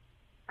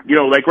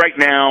like right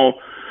now,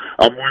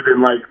 I'm more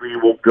than likely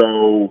will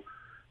go.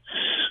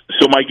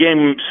 So my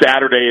game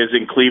Saturday is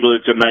in Cleveland.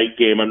 It's a night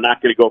game. I'm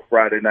not going to go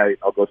Friday night.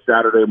 I'll go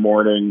Saturday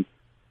morning.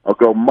 I'll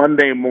go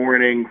Monday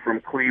morning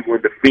from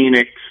Cleveland to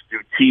Phoenix, do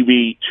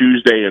TV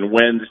Tuesday and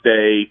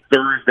Wednesday.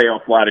 Thursday,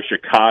 I'll fly to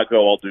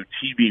Chicago. I'll do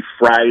TV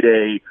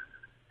Friday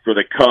for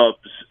the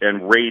Cubs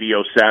and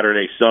radio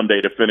Saturday,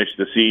 Sunday to finish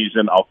the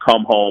season. I'll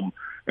come home,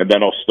 and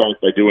then I'll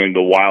start by doing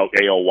the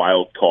AL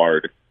wild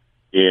card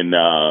in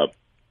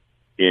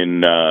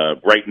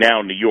right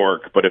now New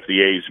York. But if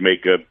the A's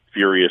make a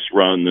furious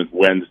run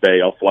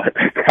Wednesday, I'll fly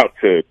back out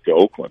to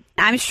Oakland.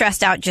 I'm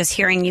stressed out just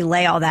hearing you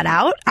lay all that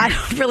out. I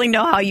don't really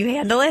know how you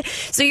handle it.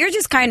 So you're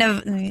just kind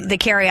of the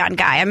carry-on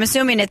guy. I'm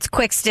assuming it's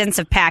quick stints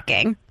of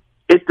packing.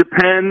 It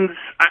depends.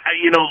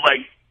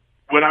 Like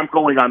when I'm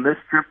going on this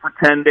trip for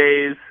 10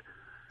 days,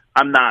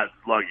 I'm not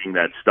lugging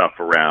that stuff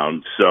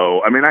around.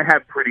 So, I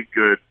have pretty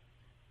good.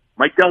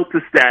 My Delta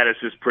status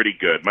is pretty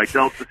good. My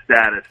Delta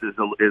status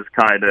is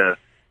kind of,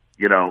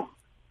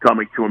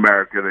 coming to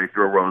America, they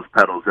throw rose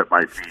petals at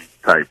my feet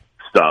type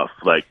stuff.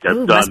 Like I've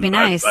done. Must be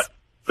nice.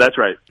 That's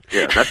right.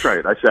 Yeah, that's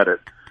right. I said it.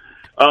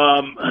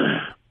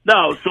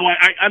 No, so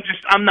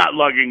I'm not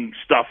lugging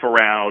stuff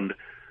around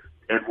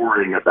and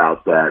worrying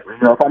about that. You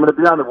know, if I'm going to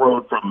be on the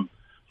road from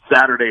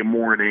Saturday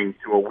morning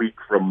to a week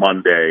from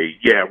Monday,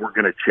 yeah, we're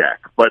going to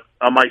check. But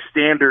on my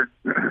standard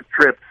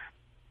trips,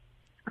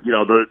 you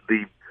know,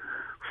 the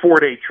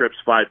 4-day trips,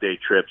 5-day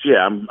trips,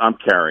 yeah, I'm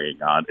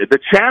carrying on. The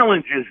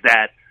challenge is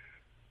that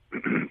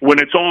when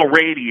it's all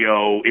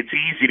radio, it's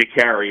easy to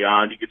carry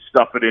on. You can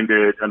stuff it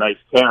into a nice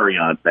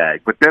carry-on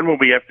bag. But then when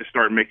we have to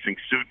start mixing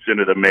suits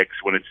into the mix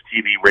when it's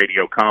TV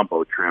radio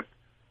combo trip,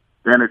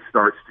 then it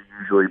starts to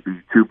usually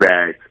be 2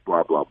 bags,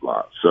 blah, blah,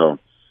 blah. So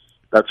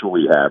that's what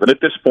we have. And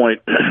at this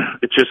point,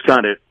 it's just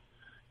kind of,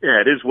 yeah,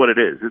 it is what it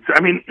is.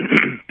 I mean,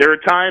 there are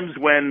times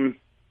when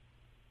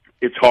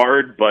it's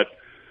hard, but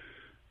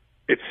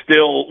it's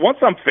still, once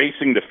I'm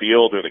facing the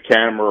field or the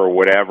camera or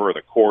whatever, or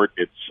the court,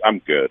 I'm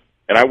good.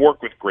 And I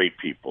work with great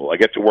people. I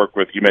get to work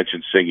with, you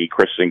mentioned Singy,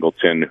 Chris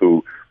Singleton,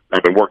 who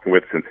I've been working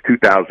with since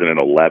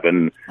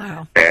 2011.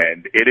 Wow.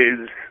 And it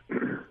is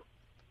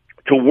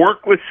to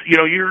work with, you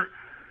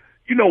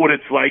know what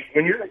it's like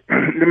when you're,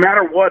 no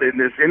matter what in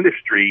this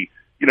industry,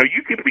 you know,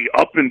 you can be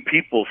up in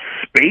people's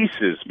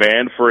spaces,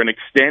 man, for an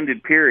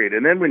extended period.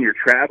 And then when you're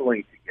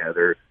traveling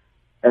together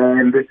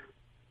and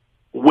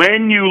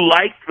when you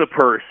like the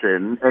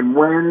person and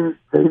when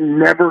they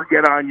never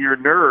get on your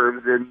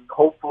nerves and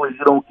hopefully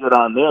you don't get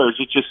on theirs,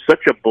 it's just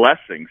such a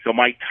blessing. So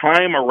my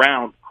time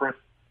around Chris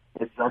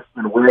and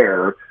Justin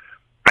Ware,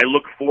 I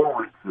look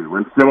forward to.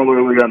 And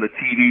similarly on the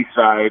TV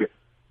side,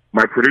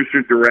 my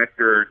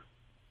producer-director,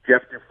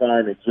 Jeff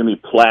Define and Jimmy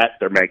Platt,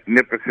 they're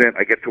magnificent.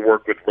 I get to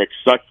work with Rick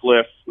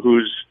Sutcliffe,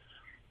 who's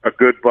a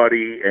good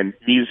buddy and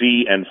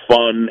easy and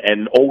fun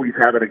and always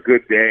having a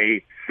good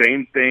day.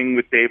 Same thing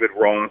with David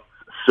Roth.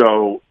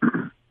 So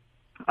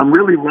I'm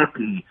really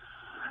lucky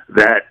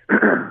that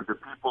the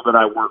people that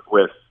I work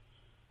with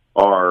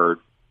are,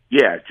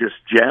 yeah, just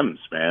gems,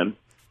 man.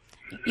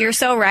 You're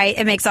so right.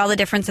 It makes all the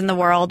difference in the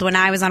world. When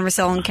I was on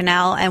Russillo and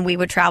Cannell and we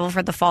would travel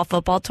for the fall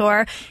football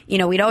tour, you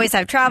know, we'd always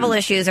have travel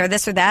issues or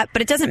this or that,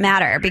 but it doesn't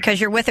matter because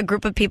you're with a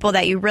group of people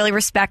that you really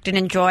respect and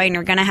enjoy and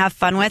you're going to have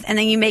fun with, and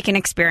then you make an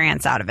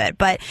experience out of it.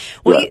 But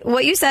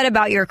what you said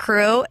about your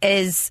crew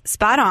is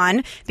spot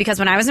on, because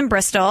when I was in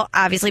Bristol,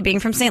 obviously being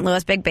from St.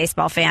 Louis, big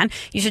baseball fan,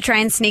 you should try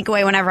and sneak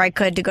away whenever I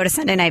could to go to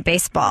Sunday Night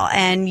Baseball.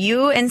 And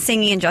you and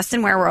Singy and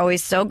Justin Ware were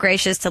always so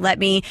gracious to let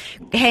me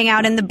hang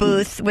out in the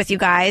booth with you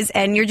guys,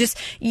 and you're just...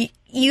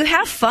 You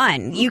have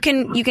fun. You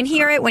can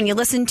hear it when you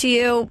listen to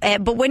you,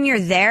 but when you're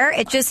there,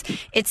 it's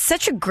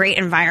such a great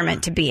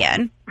environment to be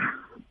in.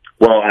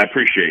 Well, I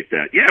appreciate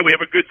that. Yeah, we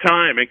have a good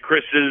time, and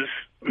Chris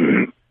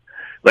is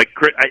like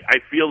Chris. I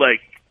feel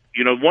like,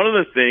 you know, one of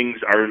the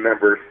things I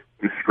remember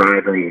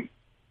describing,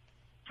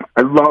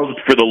 I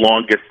loved for the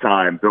longest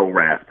time Bill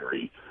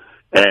Raftery,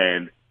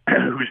 and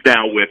who's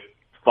now with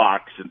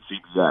Fox and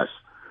CBS.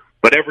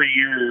 But every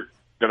year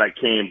that I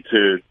came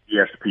to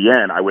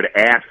ESPN, I would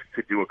ask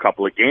to do a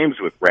couple of games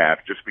with Raph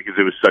just because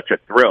it was such a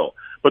thrill.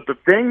 But the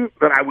thing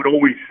that I would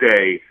always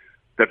say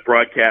that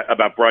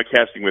about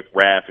broadcasting with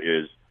Raph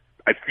is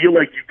I feel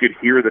like you could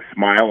hear the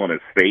smile on his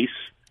face,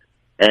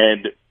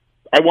 and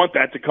I want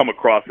that to come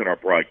across in our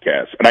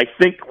broadcast. And I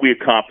think we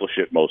accomplish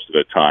it most of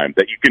the time,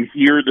 that you can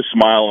hear the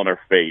smile on our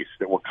face,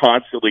 that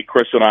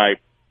Chris and I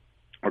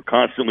are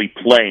constantly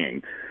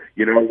playing.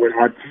 You know, we're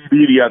on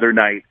TV the other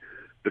night,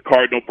 the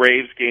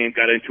Cardinal-Braves game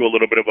got into a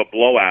little bit of a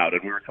blowout,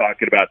 and we were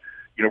talking about,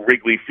 you know,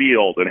 Wrigley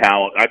Field and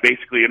how I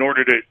basically, in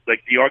order to,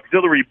 like, the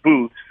auxiliary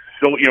booths,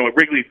 so, you know, at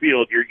Wrigley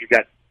Field, you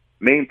got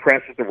main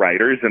press with the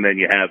writers, and then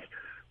you have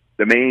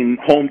the main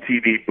home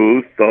TV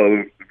booth,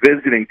 the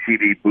visiting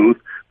TV booth,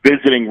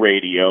 visiting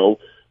radio,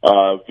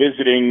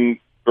 visiting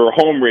or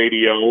home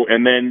radio,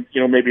 and then, you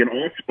know, maybe an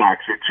aux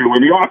box or two,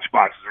 and the aux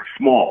boxes are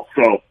small.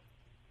 So,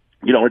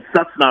 you know,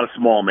 that's not a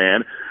small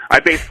man. I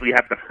basically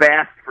have to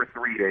fast for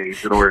 3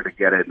 days in order to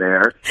get in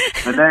there.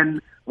 And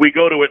then we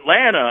go to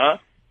Atlanta,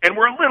 and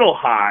we're a little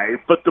high,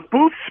 but the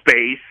booth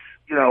space,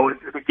 you know,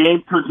 if the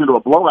game turns into a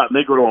blowout and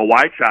they go to a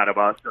wide shot of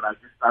us, and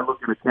I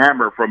look at the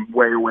camera from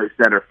way away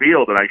center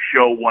field, and I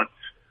show what's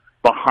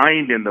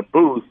behind in the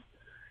booth,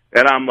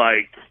 and I'm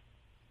like,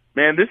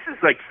 man, this is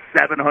like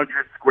 700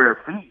 square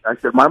feet. I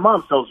said, my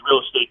mom sells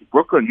real estate in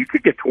Brooklyn. You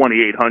could get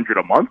 $2,800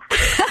 a month for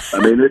this. I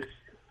mean, it's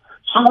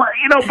so,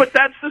 you know, but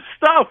that's the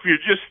stuff.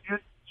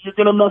 You're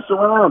going to mess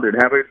around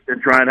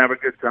and try and have a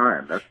good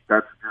time. That's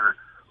what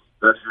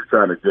you're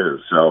trying to do.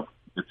 So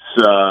it's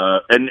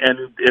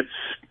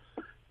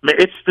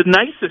it's the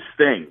nicest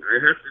thing,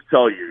 I have to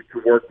tell you,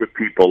 to work with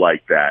people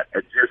like that.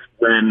 It's just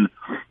when,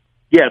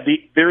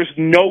 there's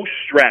no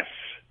stress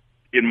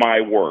in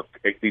my work.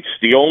 It's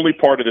the only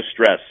part of the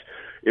stress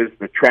is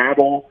the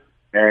travel,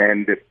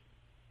 and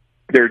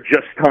there are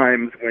just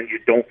times when you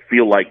don't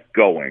feel like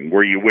going,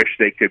 where you wish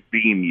they could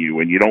beam you,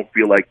 and you don't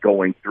feel like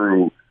going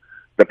through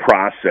the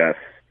process.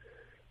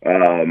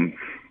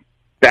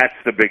 That's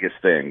the biggest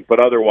thing. But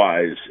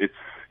otherwise,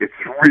 it's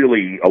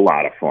really a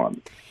lot of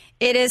fun.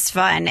 It is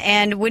fun.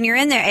 And when you're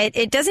in there,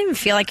 it doesn't even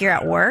feel like you're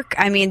at work.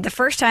 I mean, the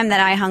first time that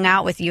I hung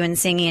out with you and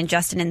Singy and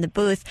Justin in the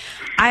booth,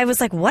 I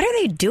was like, what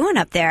are they doing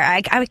up there?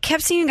 I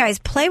kept seeing you guys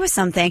play with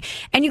something,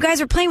 and you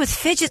guys were playing with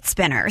fidget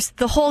spinners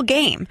the whole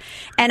game.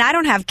 And I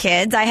don't have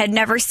kids. I had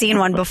never seen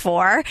one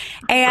before.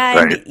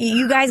 And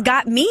you guys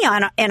got me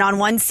on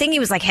one. Singy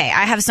was like, hey,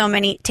 I have so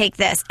many, take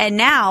this. And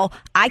now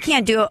I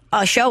can't do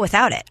a show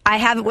without it. I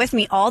have it with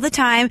me all the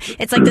time.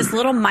 It's like this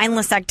little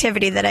mindless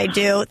activity that I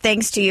do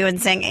thanks to you and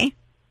Singy.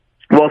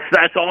 Well,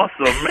 that's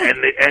awesome,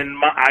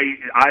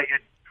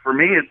 for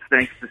me, it's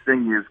thanks to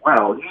Singy as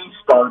well.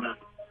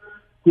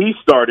 He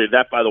started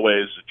that, by the way,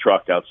 is a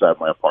truck outside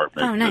my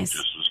apartment. Oh, nice!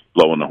 Just was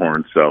blowing the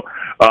horn. So,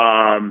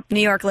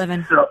 New York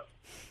living. So,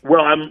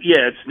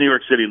 it's New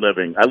York City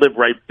living. I live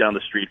right down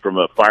the street from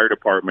a fire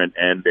department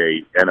and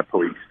a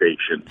police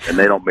station, and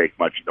they don't make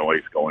much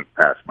noise going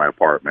past my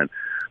apartment.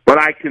 But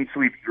I can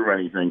sleep through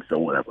anything, so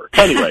whatever.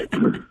 Anyway,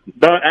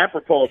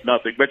 apropos of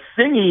nothing, but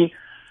Singy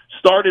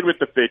started with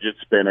the fidget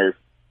spinner,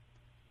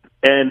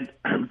 and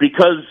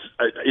because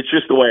it's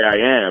just the way I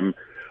am,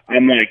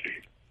 I'm like,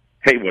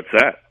 hey, what's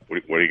that?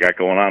 What do you got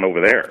going on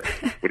over there?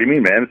 What do you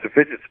mean, man? It's a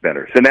fidget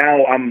spinner. So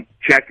now I'm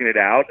checking it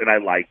out, and I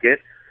like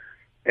it,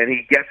 and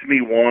he gets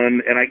me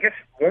one, and I guess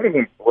one of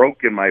them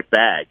broke in my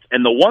bag.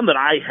 And the one that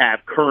I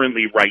have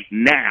currently right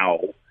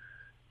now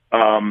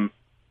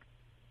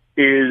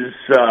is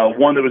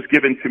one that was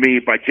given to me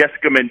by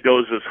Jessica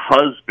Mendoza's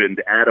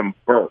husband, Adam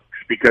Burks,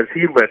 because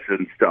he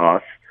listens to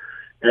us.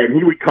 And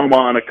he would come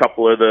on a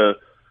couple of the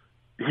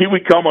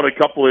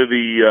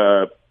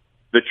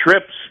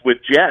trips with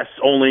Jess.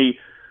 Only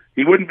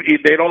he wouldn't.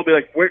 They'd all be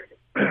like,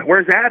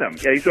 "Where's Adam?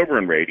 Yeah, he's over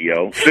in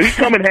radio." So he'd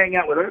come and hang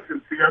out with us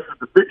and see us at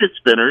the fidget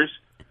spinners.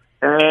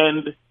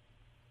 And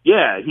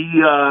yeah,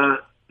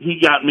 he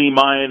got me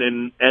mine,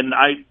 and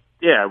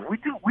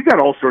we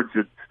got all sorts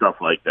of stuff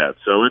like that.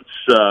 So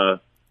it's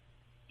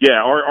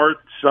our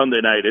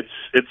Sunday night.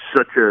 It's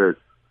such a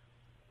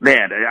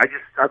man.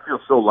 I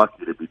feel so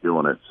lucky to be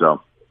doing it.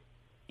 So.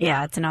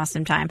 Yeah, it's an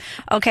awesome time.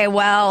 Okay,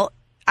 well,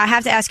 I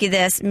have to ask you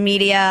this.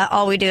 Media,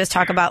 all we do is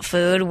talk about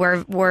food.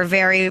 We're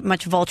very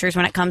much vultures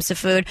when it comes to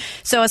food.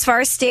 So as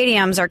far as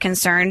stadiums are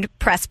concerned,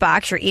 Press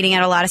Box, you're eating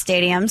at a lot of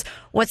stadiums.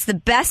 What's the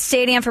best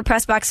stadium for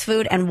Press Box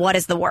food, and what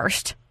is the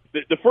worst?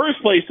 The first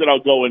place that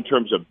I'll go in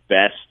terms of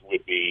best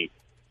would be,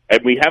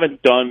 and we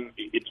haven't done,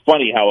 it's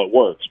funny how it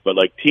works, but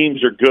like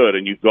teams are good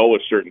and you go a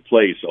certain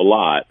place a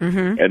lot,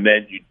 and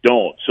then you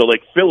don't. So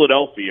like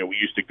Philadelphia, we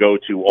used to go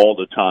to all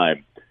the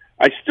time.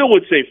 I still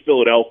would say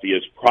Philadelphia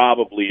is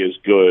probably as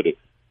good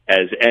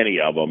as any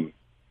of them.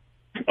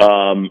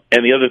 And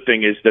the other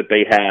thing is that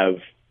they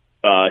have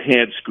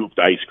hand-scooped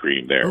ice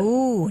cream there.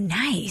 Ooh,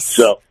 nice.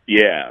 So,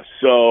 yeah.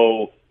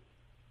 So,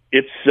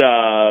 it's,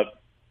 I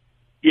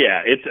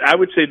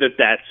would say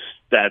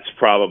that's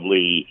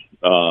probably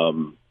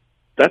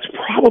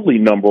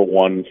number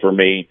one for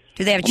me.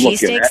 Do they have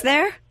cheesesteaks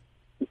there?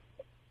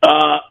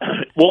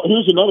 Well,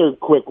 here's another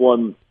quick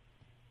one.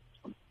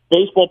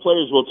 Baseball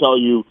players will tell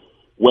you,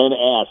 when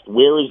asked,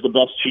 where is the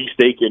best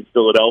cheesesteak in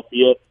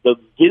Philadelphia, the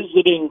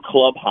visiting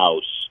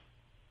clubhouse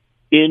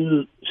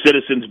in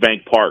Citizens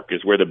Bank Park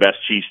is where the best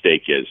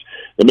cheesesteak is.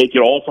 They make it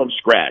all from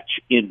scratch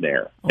in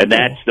there, and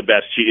that's the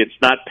best cheese.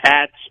 It's not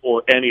Pat's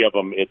or any of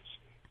them. It's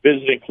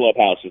visiting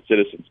clubhouse at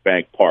Citizens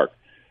Bank Park.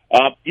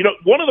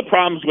 One of the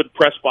problems with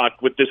Press Box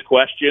with this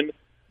question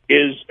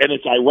is, and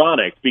it's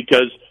ironic,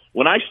 because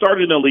when I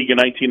started in the league in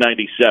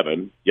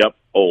 1997,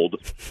 old,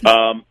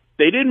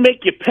 they didn't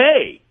make you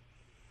pay.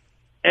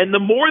 And the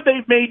more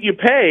they've made you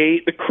pay,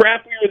 the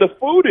crappier the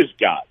food has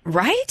got.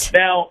 Right.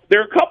 Now,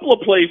 there are a couple of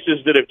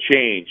places that have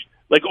changed.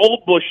 Like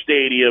Old Busch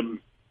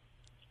Stadium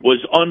was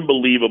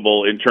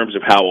unbelievable in terms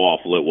of how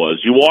awful it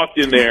was. You walked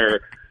in there,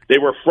 they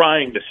were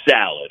frying the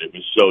salad. It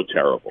was so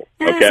terrible.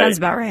 Okay, sounds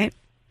about right.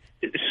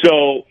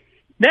 So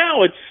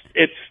now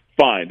it's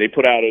fine. They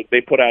put out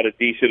a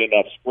decent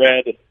enough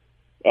spread.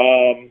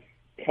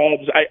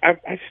 Cubs.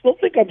 I still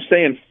think I'm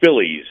saying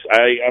Phillies.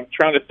 I'm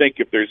trying to think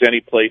if there's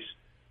any place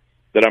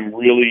that I'm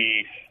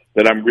really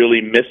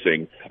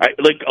missing.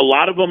 Like a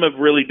lot of them have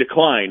really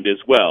declined as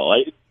well.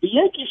 The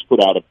Yankees put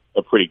out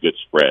a pretty good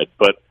spread,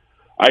 but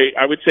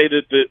I would say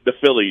that the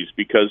Phillies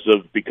because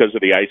of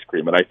the ice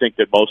cream, and I think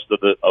that most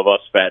of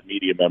us fat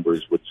media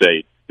members would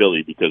say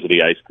Philly because of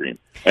the ice cream,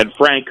 and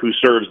Frank, who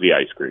serves the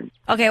ice cream.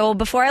 Okay, well,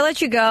 before I let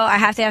you go, I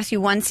have to ask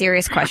you one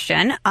serious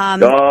question. I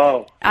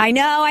know.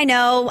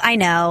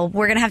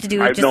 We're gonna have to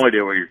do. I have no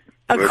idea what you're.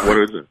 What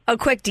is it? A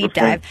quick deep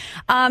dive.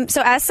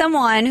 So as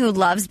someone who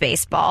loves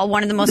baseball,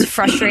 one of the most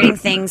frustrating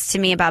things to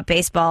me about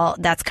baseball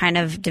that's kind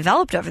of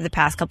developed over the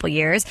past couple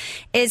years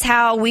is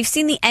how we've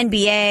seen the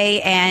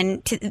NBA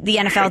and the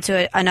NFL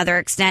to another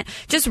extent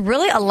just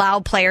really allow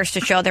players to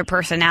show their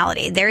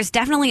personality. There's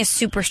definitely a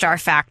superstar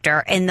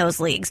factor in those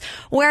leagues.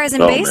 Whereas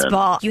in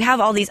baseball, you have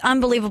all these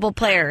unbelievable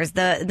players,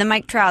 the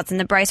Mike Trouts and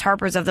the Bryce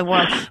Harpers of the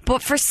world.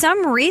 But for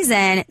some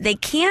reason, they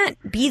can't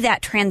be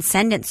that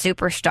transcendent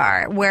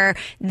superstar where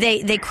they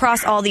they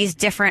cross all these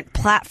different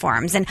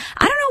platforms. And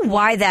I don't know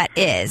why that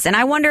is. And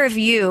I wonder if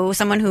you,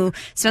 someone who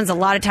spends a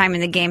lot of time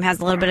in the game, has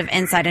a little bit of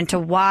insight into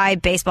why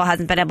baseball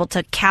hasn't been able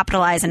to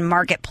capitalize and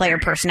market player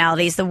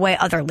personalities the way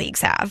other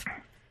leagues have.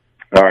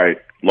 All right.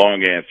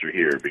 Long answer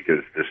here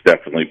because this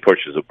definitely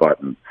pushes a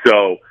button.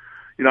 So,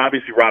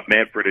 obviously Rob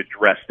Manfred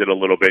addressed it a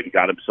little bit and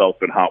got himself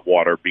in hot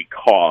water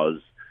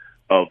because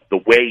of the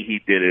way he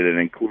did it and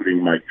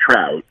including Mike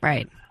Trout.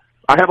 Right.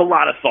 I have a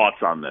lot of thoughts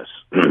on this.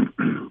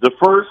 The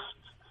first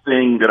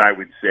thing that I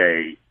would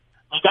say,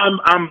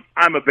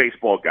 I'm a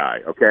baseball guy,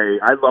 okay?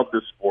 I love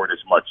this sport as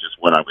much as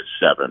when I was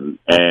 7,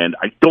 and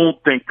I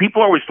don't think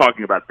people are always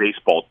talking about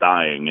baseball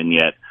dying, and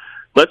yet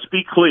let's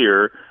be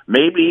clear,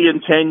 maybe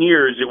in 10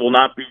 years it will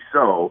not be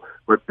so,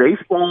 but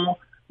baseball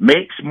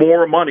makes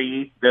more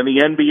money than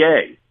the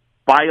NBA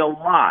by a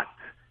lot.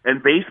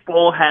 And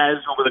baseball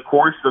has, over the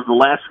course of the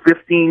last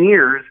 15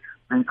 years,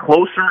 been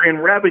closer in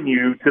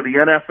revenue to the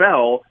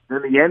NFL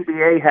than the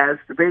NBA has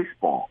to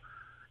baseball.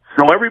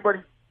 So everybody,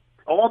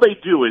 all they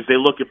do is they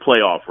look at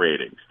playoff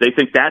ratings. They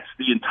think that's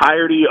the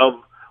entirety of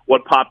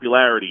what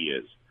popularity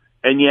is.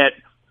 And yet,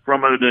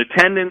 from an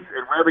attendance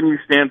and revenue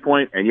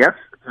standpoint, and yes,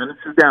 attendance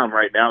is down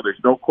right now,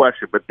 there's no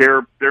question, but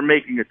they're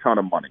making a ton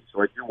of money.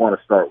 So I do want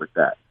to start with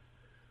that.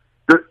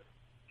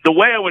 The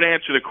way I would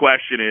answer the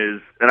question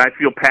is, and I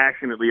feel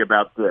passionately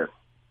about this,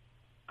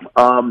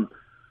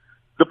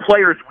 the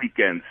Players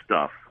Weekend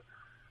stuff.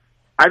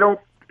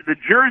 The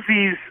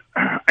jerseys,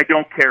 I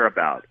don't care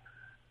about.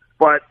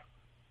 But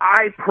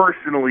I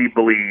personally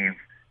believe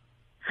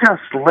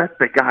just let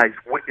the guys,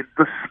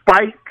 the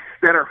spikes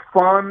that are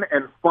fun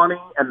and funny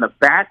and the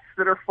bats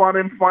that are fun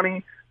and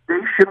funny, they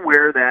should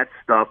wear that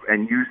stuff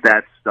and use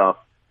that stuff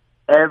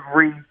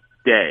every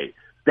day.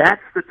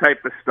 That's the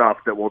type of stuff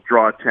that will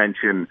draw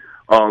attention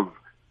of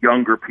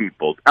younger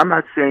people. I'm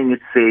not saying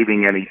it's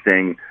saving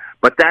anything,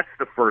 but that's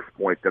the first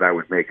point that I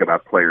would make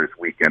about Players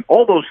Weekend.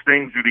 All those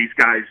things are these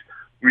guys,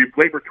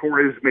 Gleyber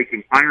Torres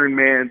making Iron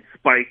Man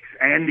spikes,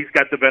 and he's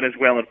got the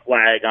Venezuelan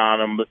flag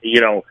on him.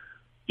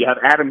 You have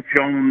Adam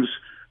Jones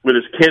with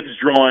his kids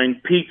drawing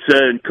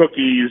pizza and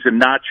cookies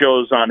and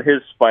nachos on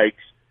his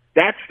spikes.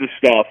 That's the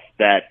stuff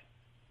that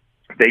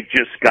they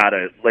just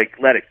gotta,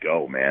 let it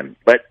go, man.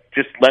 Let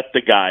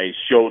the guys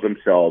show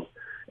themselves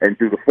and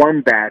do the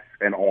fun bats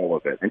and all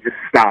of it, and just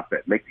stop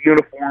it. Make the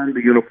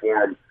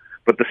uniform,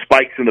 but the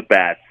spikes and the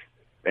bats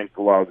and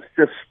gloves,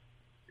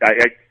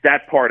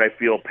 that part I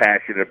feel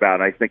passionate about.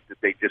 I think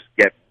that they just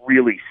get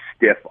really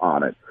stiff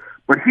on it.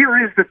 But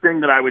here is the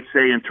thing that I would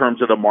say in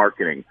terms of the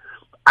marketing.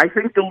 I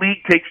think the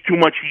league takes too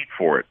much heat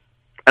for it,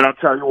 and I'll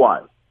tell you why.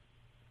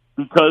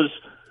 Because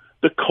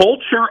the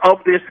culture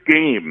of this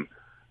game,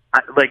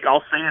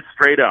 I'll say it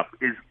straight up,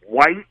 is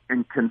white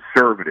and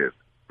conservative,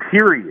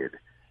 period.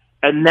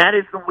 And that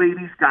is the way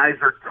these guys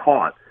are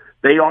taught.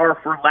 They are,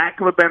 for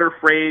lack of a better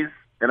phrase,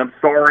 and I'm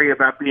sorry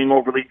about being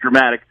overly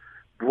dramatic,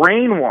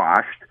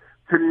 brainwashed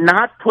to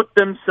not put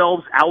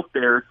themselves out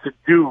there to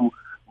do,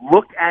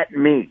 look at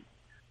me.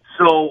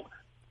 So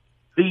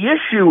the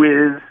issue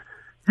is,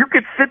 you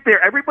could sit there,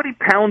 everybody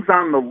pounds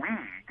on the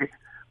league,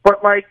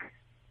 but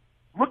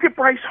look at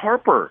Bryce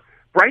Harper.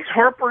 Bryce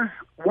Harper's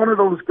one of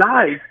those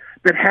guys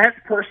that has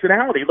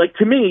personality.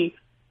 To me,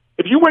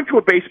 if you went to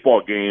a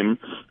baseball game,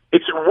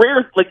 it's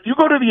rare. You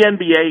go to an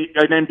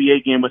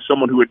NBA game with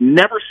someone who had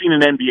never seen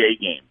an NBA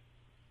game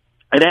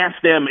and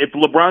ask them if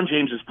LeBron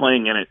James is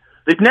playing in it.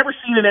 They've never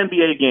seen an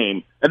NBA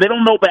game, and they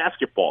don't know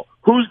basketball.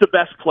 Who's the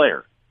best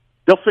player?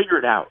 They'll figure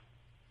it out.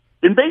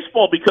 In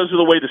baseball, because of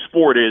the way the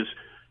sport is,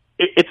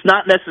 it's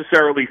not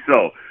necessarily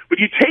so. But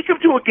you take them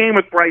to a game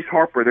with Bryce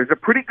Harper, there's a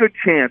pretty good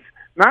chance,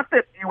 not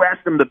that you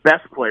ask them the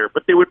best player,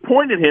 but they would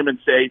point at him and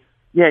say,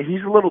 yeah,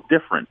 he's a little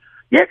different.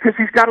 Yeah, because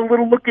he's got a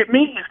little look at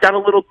me. He's got a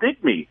little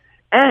dig me.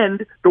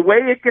 And the way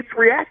it gets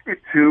reacted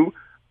to,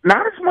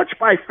 not as much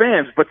by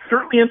fans, but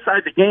certainly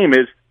inside the game,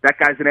 is that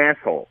guy's an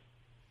asshole.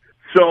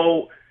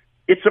 So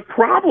it's a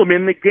problem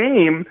in the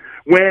game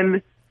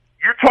when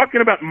you're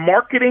talking about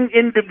marketing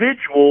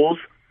individuals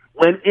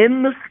when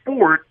in the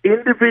sport,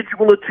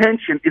 individual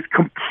attention is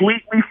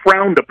completely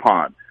frowned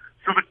upon.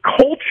 So the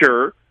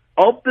culture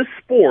of the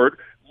sport,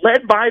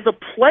 led by the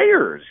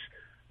players,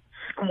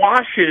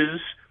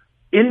 squashes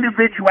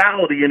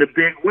individuality in a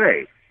big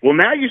way. Well,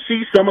 now you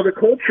see some of the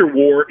culture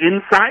war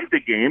inside the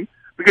game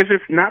because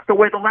it's not the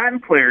way the Latin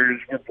players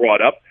were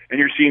brought up, and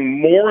you're seeing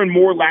more and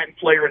more Latin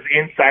players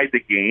inside the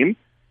game,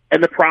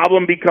 and the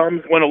problem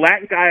becomes when a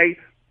Latin guy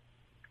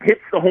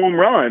hits the home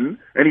run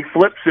and he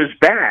flips his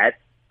bat,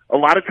 a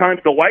lot of times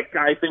the white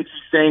guy thinks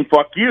he's saying,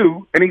 fuck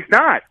you, and he's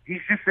not.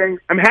 He's just saying,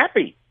 I'm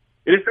happy.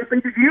 It has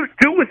nothing to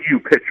do with you,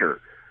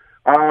 pitcher.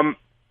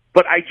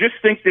 But I just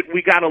think that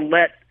we got to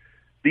let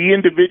the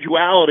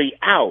individuality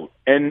out,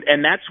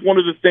 and that's one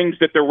of the things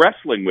that they're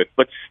wrestling with.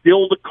 But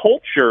still, the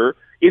culture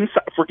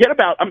inside. Forget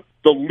about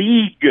the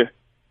league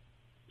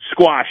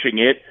squashing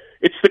it.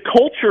 It's the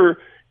culture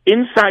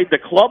inside the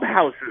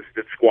clubhouses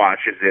that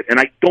squashes it,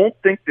 and I don't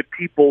think that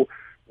people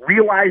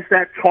realize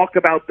that, talk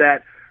about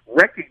that,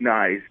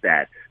 recognize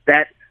that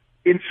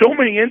in so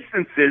many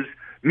instances,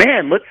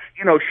 man, let's,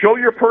 show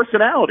your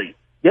personality.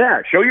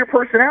 Yeah, show your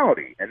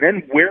personality, and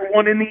then wear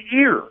one in the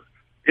ear.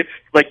 It's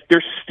like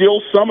there's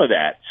still some of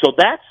that. So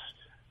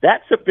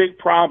that's a big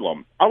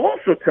problem. I'll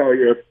also tell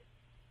you,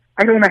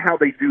 I don't know how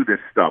they do this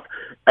stuff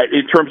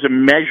in terms of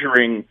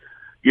measuring,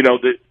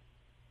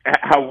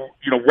 how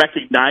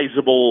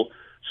recognizable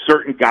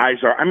certain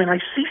guys are. I mean, I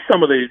see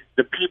some of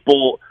the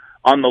people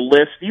on the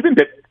list, even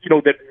that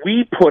that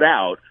we put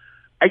out.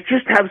 I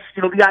just have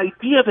the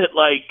idea that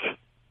like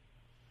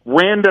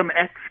random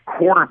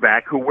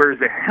ex-quarterback who wears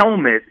a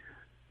helmet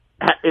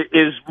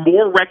is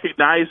more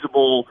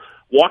recognizable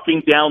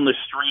walking down the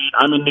street.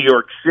 I'm in New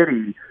York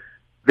City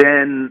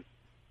than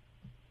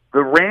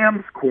the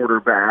Rams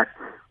quarterback.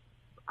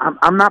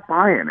 I'm not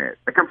buying it.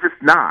 Like, I'm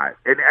just not.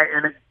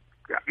 And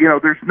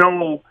there's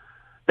no,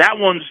 that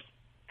one's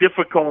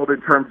difficult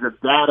in terms of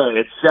data,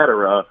 et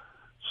cetera.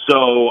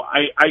 So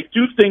I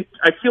do think,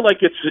 I feel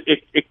like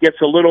it gets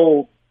a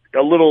little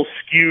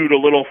skewed, a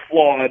little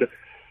flawed.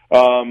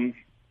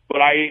 But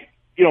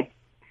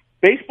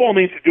baseball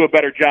needs to do a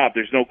better job.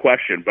 There's no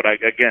question. But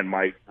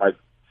my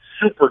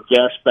super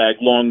gas bag,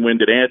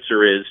 long-winded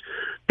answer is,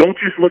 don't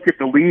just look at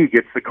the league.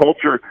 It's the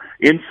culture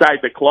inside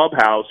the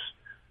clubhouse.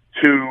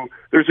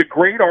 There's a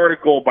great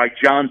article by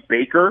John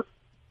Baker,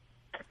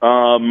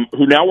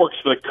 who now works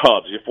for the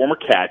Cubs. He's a former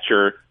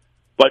catcher,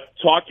 but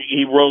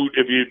he wrote,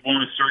 if you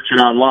want to search it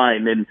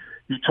online, and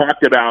he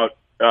talked about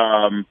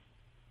a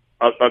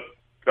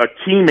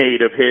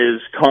teammate of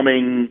his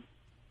coming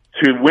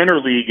to Winter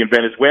League in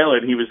Venezuela,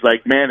 and he was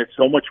like, man, it's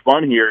so much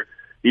fun here.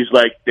 He's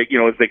like,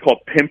 as they call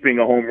it, pimping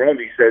a home run.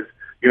 He says,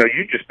 you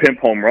just pimp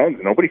home runs.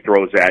 Nobody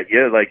throws at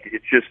you. Like,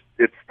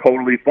 it's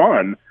totally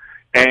fun.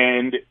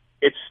 And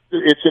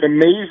it's an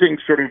amazing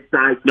sort of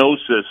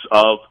diagnosis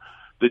of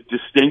the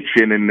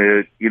distinction and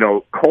the,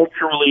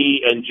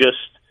 culturally, and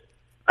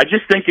I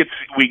just think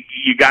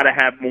you got to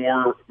have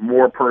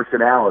more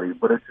personality,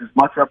 but it's as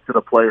much up to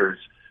the players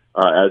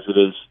as it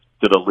is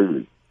to the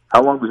league.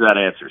 How long was that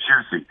answer?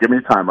 Seriously, give me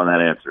a time on that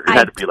answer. It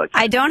had to be like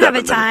I don't have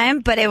a time,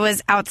 but it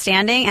was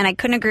outstanding, and I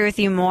couldn't agree with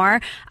you more.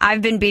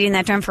 I've been beating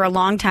that drum for a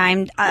long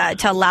time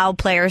to allow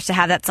players to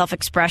have that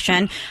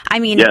self-expression. I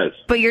mean, yes.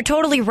 But you're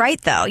totally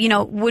right, though.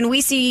 When we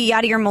see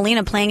Yadier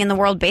Molina playing in the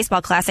World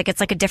Baseball Classic, it's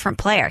like a different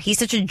player. He's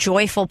such a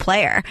joyful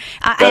player.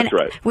 That's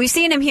right. We've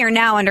seen him here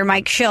now under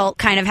Mike Schilt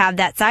kind of have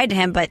that side to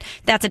him, but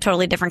that's a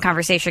totally different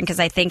conversation, because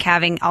I think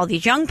having all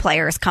these young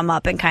players come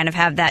up and kind of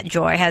have that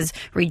joy has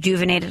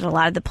rejuvenated a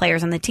lot of the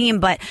players on the team.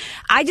 But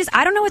I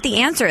don't know what the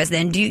answer is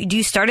then. Do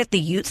you start at the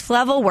youth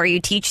level where you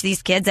teach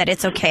these kids that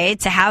it's okay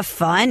to have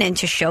fun and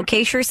to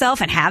showcase yourself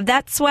and have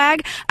that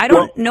swag? I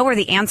don't know where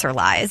the answer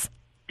lies.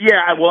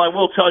 Yeah, well, I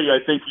will tell you, I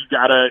think you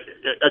gotta,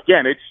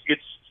 again, it's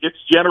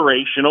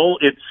generational.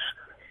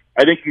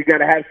 I think you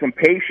gotta have some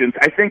patience.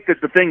 I think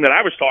that the thing that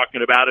I was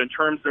talking about in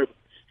terms of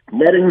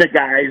letting the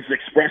guys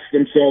express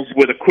themselves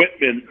with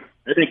equipment,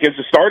 I think is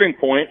a starting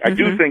point. I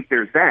do think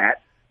there's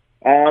that.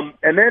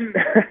 And then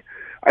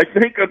I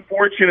think,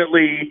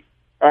 unfortunately,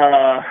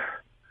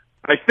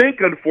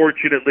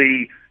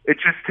 it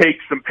just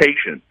takes some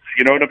patience.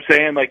 You know what I'm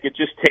saying? Like, it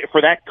just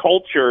for that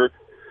culture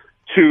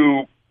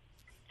to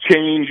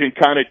change and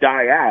kind of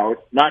die out.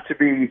 Not to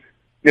be,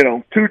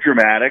 too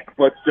dramatic,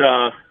 but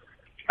I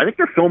think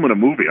they're filming a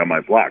movie on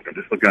my block. I'm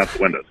just looking out the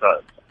window.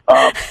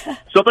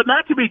 But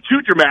not to be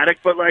too dramatic,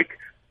 but like,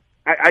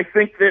 I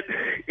think that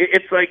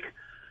it's like,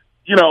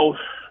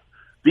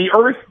 the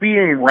Earth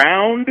being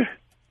round.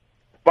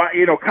 But,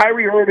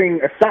 Kyrie Irving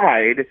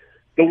aside,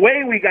 the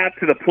way we got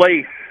to the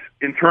place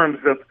in terms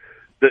of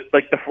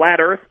the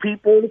flat Earth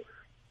people,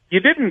 you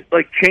didn't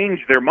change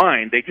their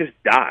mind; they just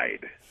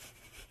died.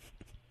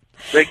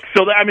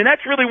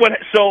 That's really what.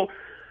 So,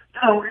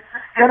 it's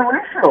just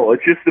generational.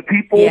 It's just the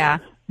people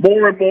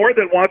more and more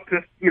that want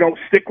to,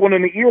 stick one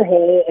in the ear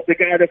hole of the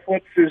guy that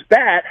flips his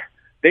bat.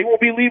 They will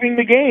be leaving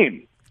the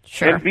game,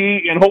 sure,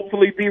 and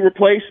hopefully be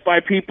replaced by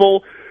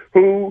people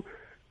who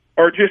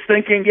are just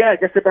thinking, I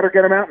guess I better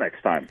get them out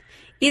next time.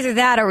 Either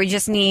that, or we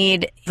just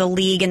need the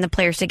league and the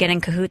players to get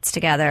in cahoots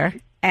together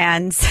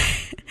and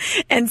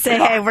say,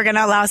 hey, we're going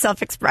to allow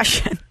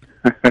self-expression.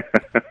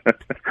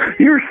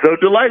 You're so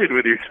delighted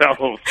with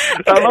yourself.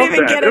 I couldn't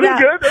even get it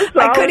out.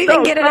 I couldn't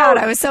even get it out.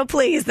 I was so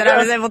pleased that I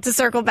was able to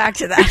circle back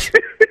to that.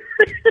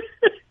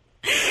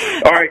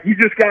 All right, here's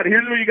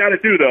what you got to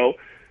do, though.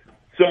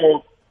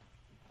 So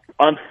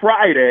on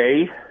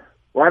Friday,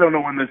 I don't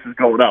know when this is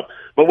going up,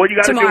 but what you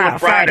got to do on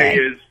Friday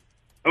is,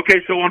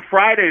 okay, so on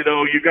Friday,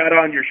 though, you got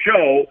on your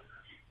show,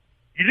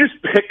 you just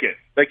pick it.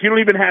 Like, you don't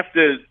even have to,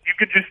 you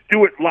could just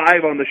do it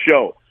live on the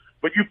show.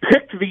 But you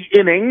picked the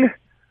inning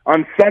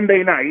on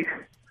Sunday night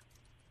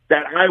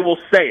that I will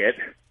say it,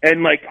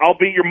 and, I'll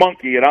be your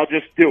monkey, and I'll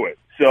just do it.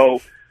 So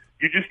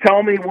you just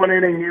tell me what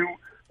inning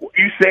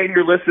you say to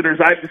your listeners,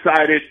 I've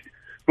decided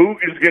Boog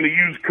is going to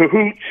use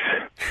cahoots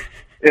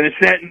in a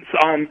sentence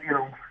on,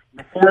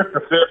 the fourth, the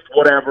fifth,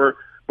 whatever.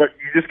 But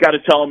you just got to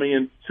tell me,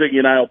 and Siggy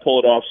and I will pull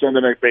it off.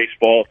 Sunday Night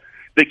Baseball.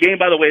 The game,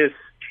 by the way, is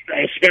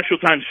special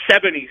time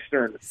 7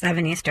 Eastern.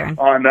 7 Eastern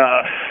on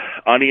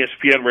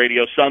ESPN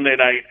Radio Sunday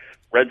night.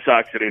 Red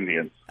Sox and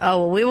Indians.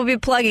 Oh, well, we will be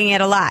plugging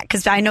it a lot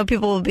because I know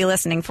people will be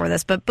listening for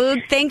this. But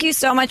Boog, thank you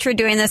so much for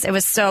doing this. It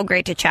was so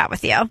great to chat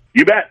with you.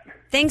 You bet.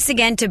 Thanks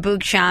again to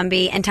Boog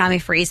Sciambi and Tommy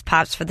Freeze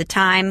Pops for the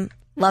time.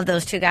 Love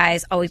those two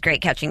guys. Always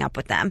great catching up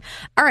with them.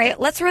 All right,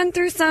 let's run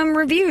through some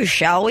reviews,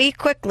 shall we?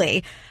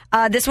 Quickly.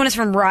 This one is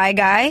from Rye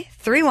Guy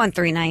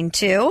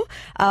 31392.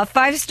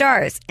 5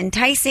 stars.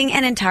 Enticing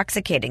and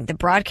intoxicating. The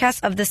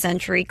broadcast of the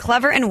century.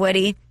 Clever and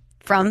witty.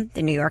 From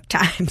the New York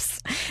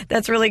Times.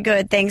 That's really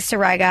good. Thanks to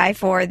Rye Guy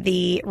for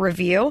the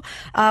review.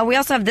 We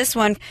also have this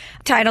one.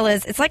 Title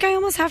is, It's Like I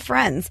Almost Have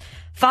Friends.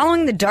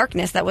 Following the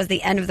darkness that was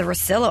the end of the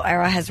Russillo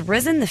era has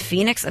risen the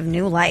phoenix of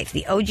new life.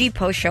 The OG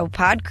Post Show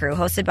pod crew,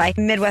 hosted by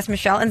Midwest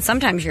Michelle and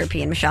sometimes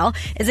European Michelle,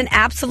 is an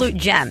absolute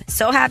gem.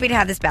 So happy to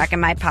have this back in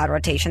my pod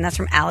rotation. That's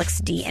from Alex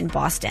D. in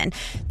Boston.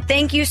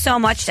 Thank you so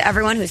much to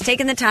everyone who's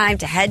taken the time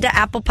to head to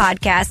Apple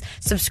Podcasts,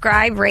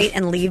 subscribe, rate,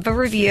 and leave a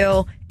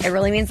review. It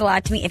really means a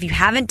lot to me. If you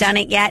haven't done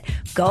it yet,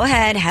 go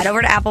ahead, head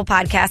over to Apple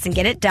Podcasts and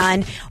get it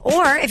done.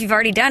 Or if you've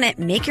already done it,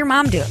 make your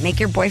mom do it. Make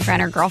your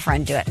boyfriend or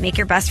girlfriend do it. Make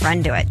your best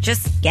friend do it.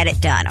 Just get it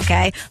done,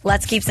 okay?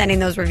 Let's keep sending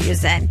those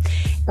reviews in.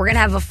 We're going to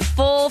have a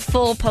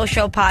full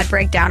post-show pod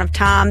breakdown of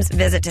Tom's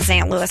visit to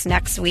St. Louis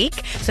next week.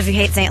 So if you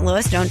hate St.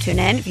 Louis, don't tune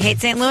in. If you hate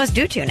St. Louis,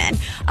 do tune in.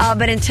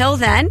 But until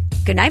then,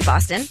 good night,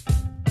 Boston.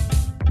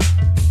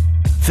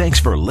 Thanks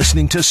for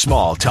listening to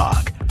Small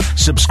Talk.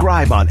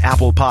 Subscribe on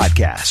Apple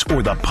Podcasts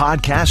or the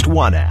Podcast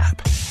One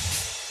app.